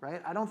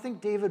 right? I don't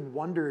think David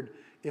wondered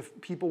if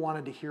people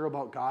wanted to hear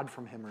about God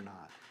from him or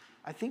not.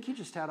 I think he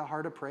just had a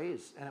heart of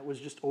praise, and it was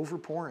just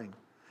overpouring.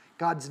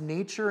 God's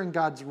nature and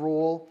God's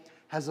role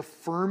has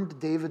affirmed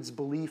David's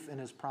belief in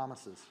his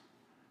promises,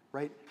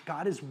 right?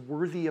 God is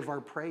worthy of our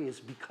praise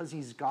because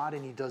he's God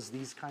and he does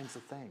these kinds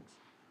of things.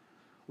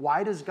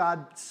 Why does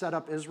God set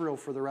up Israel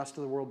for the rest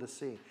of the world to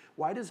see?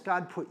 Why does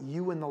God put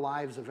you in the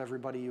lives of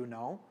everybody you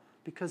know?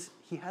 Because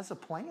he has a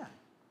plan.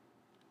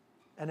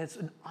 And it's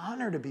an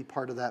honor to be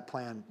part of that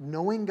plan.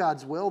 Knowing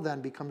God's will then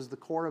becomes the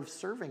core of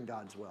serving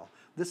God's will.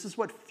 This is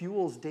what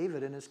fuels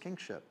David in his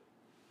kingship.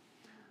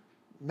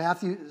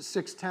 Matthew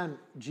 6:10,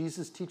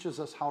 Jesus teaches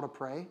us how to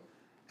pray.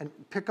 And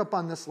pick up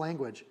on this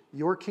language.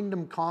 Your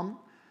kingdom come,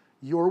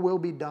 your will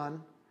be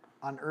done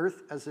on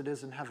earth as it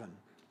is in heaven.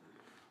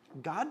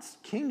 God's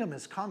kingdom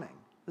is coming.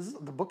 This is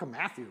the book of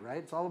Matthew, right?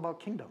 It's all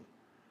about kingdom.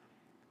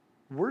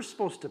 We're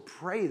supposed to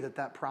pray that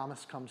that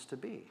promise comes to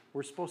be.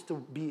 We're supposed to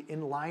be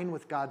in line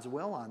with God's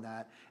will on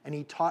that. And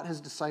he taught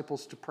his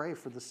disciples to pray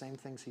for the same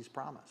things he's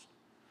promised.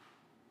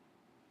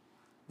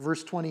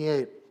 Verse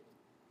 28,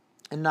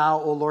 and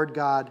now, O Lord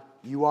God,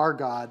 you are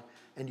God,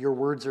 and your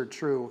words are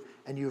true,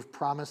 and you have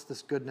promised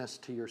this goodness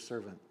to your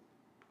servant.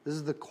 This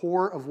is the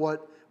core of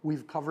what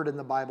we've covered in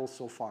the Bible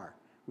so far.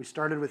 We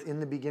started with in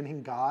the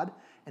beginning God,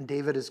 and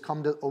David has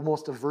come to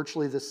almost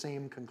virtually the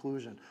same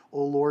conclusion.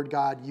 O Lord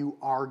God, you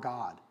are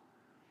God.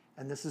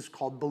 And this is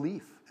called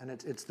belief, and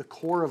it's the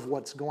core of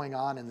what's going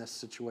on in this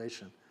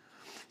situation.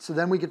 So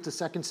then we get to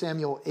 2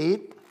 Samuel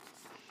 8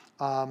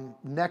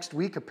 next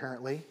week,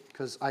 apparently,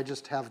 because I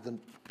just have the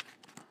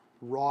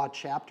raw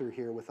chapter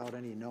here without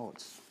any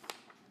notes.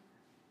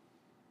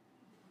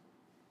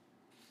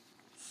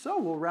 So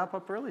we'll wrap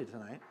up early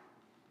tonight.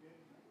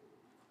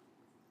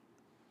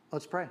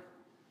 Let's pray.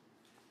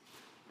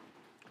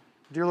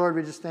 Dear Lord,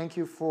 we just thank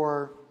you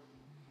for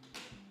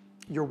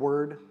your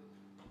word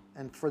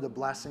and for the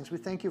blessings. We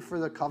thank you for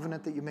the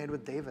covenant that you made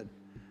with David,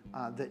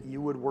 that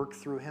you would work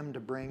through him to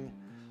bring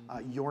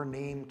your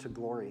name to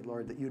glory,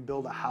 Lord, that you'd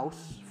build a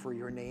house for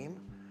your name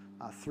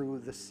through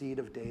the seed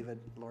of David,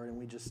 Lord, and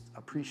we just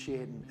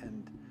appreciate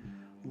and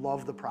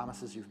love the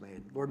promises you've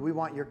made. Lord, we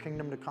want your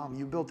kingdom to come.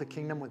 You built a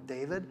kingdom with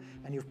David,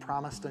 and you've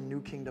promised a new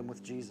kingdom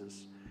with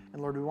Jesus.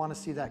 And Lord, we want to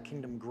see that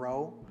kingdom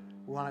grow.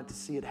 We want to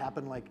see it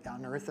happen like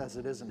on earth as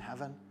it is in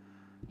heaven.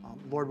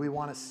 Lord, we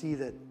want to see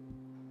that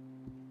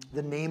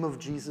the name of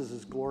Jesus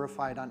is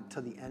glorified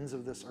to the ends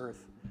of this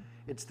earth.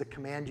 It's the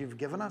command you've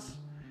given us.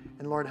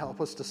 And Lord,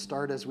 help us to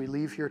start as we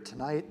leave here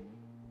tonight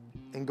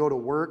and go to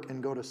work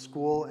and go to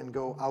school and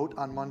go out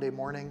on Monday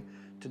morning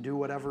to do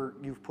whatever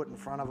you've put in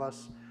front of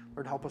us.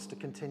 Lord, help us to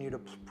continue to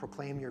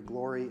proclaim your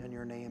glory and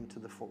your name to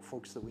the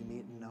folks that we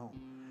meet and know.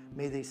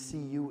 May they see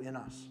you in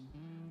us.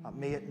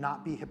 May it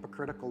not be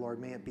hypocritical, Lord.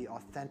 May it be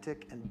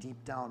authentic and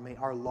deep down. May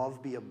our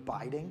love be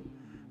abiding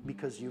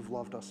because you've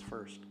loved us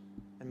first.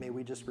 And may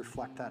we just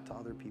reflect that to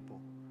other people.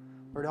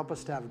 Lord, help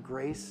us to have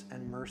grace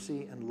and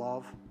mercy and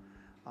love.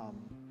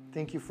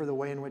 Thank you for the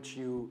way in which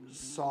you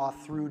saw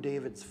through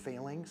David's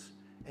failings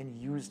and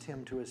used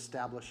him to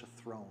establish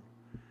a throne.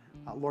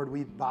 Lord,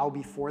 we bow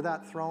before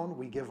that throne.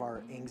 We give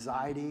our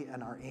anxiety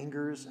and our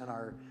angers and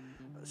our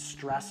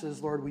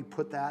stresses, Lord, we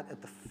put that at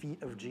the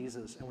feet of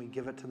Jesus and we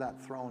give it to that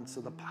throne.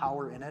 So the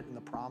power in it and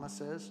the promise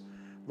is,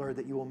 Lord,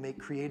 that you will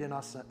create in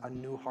us a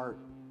new heart,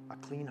 a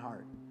clean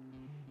heart,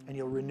 and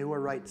you'll renew a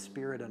right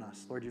spirit in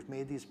us. Lord, you've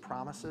made these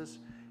promises.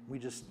 We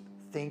just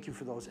thank you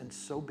for those, and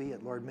so be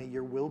it, Lord. May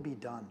your will be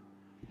done,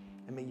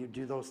 and may you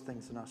do those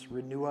things in us.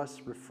 Renew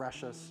us,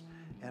 refresh us,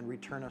 and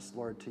return us,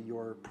 Lord, to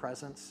your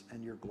presence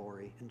and your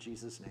glory. In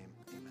Jesus' name,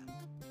 amen.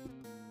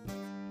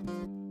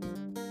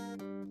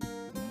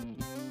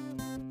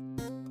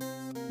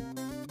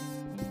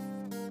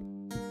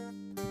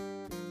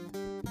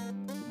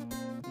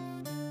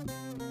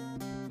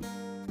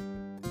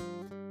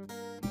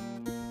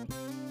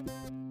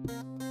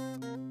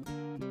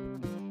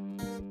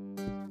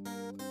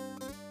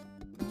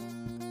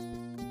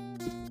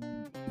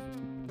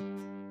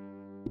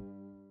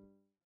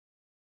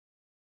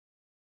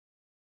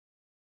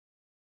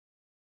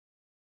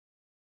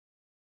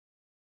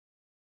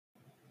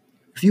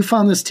 If you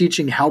found this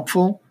teaching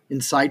helpful,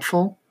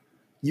 insightful,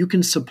 you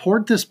can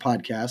support this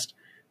podcast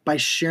by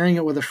sharing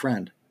it with a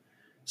friend.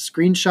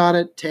 Screenshot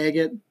it, tag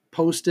it,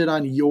 post it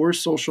on your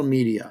social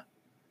media.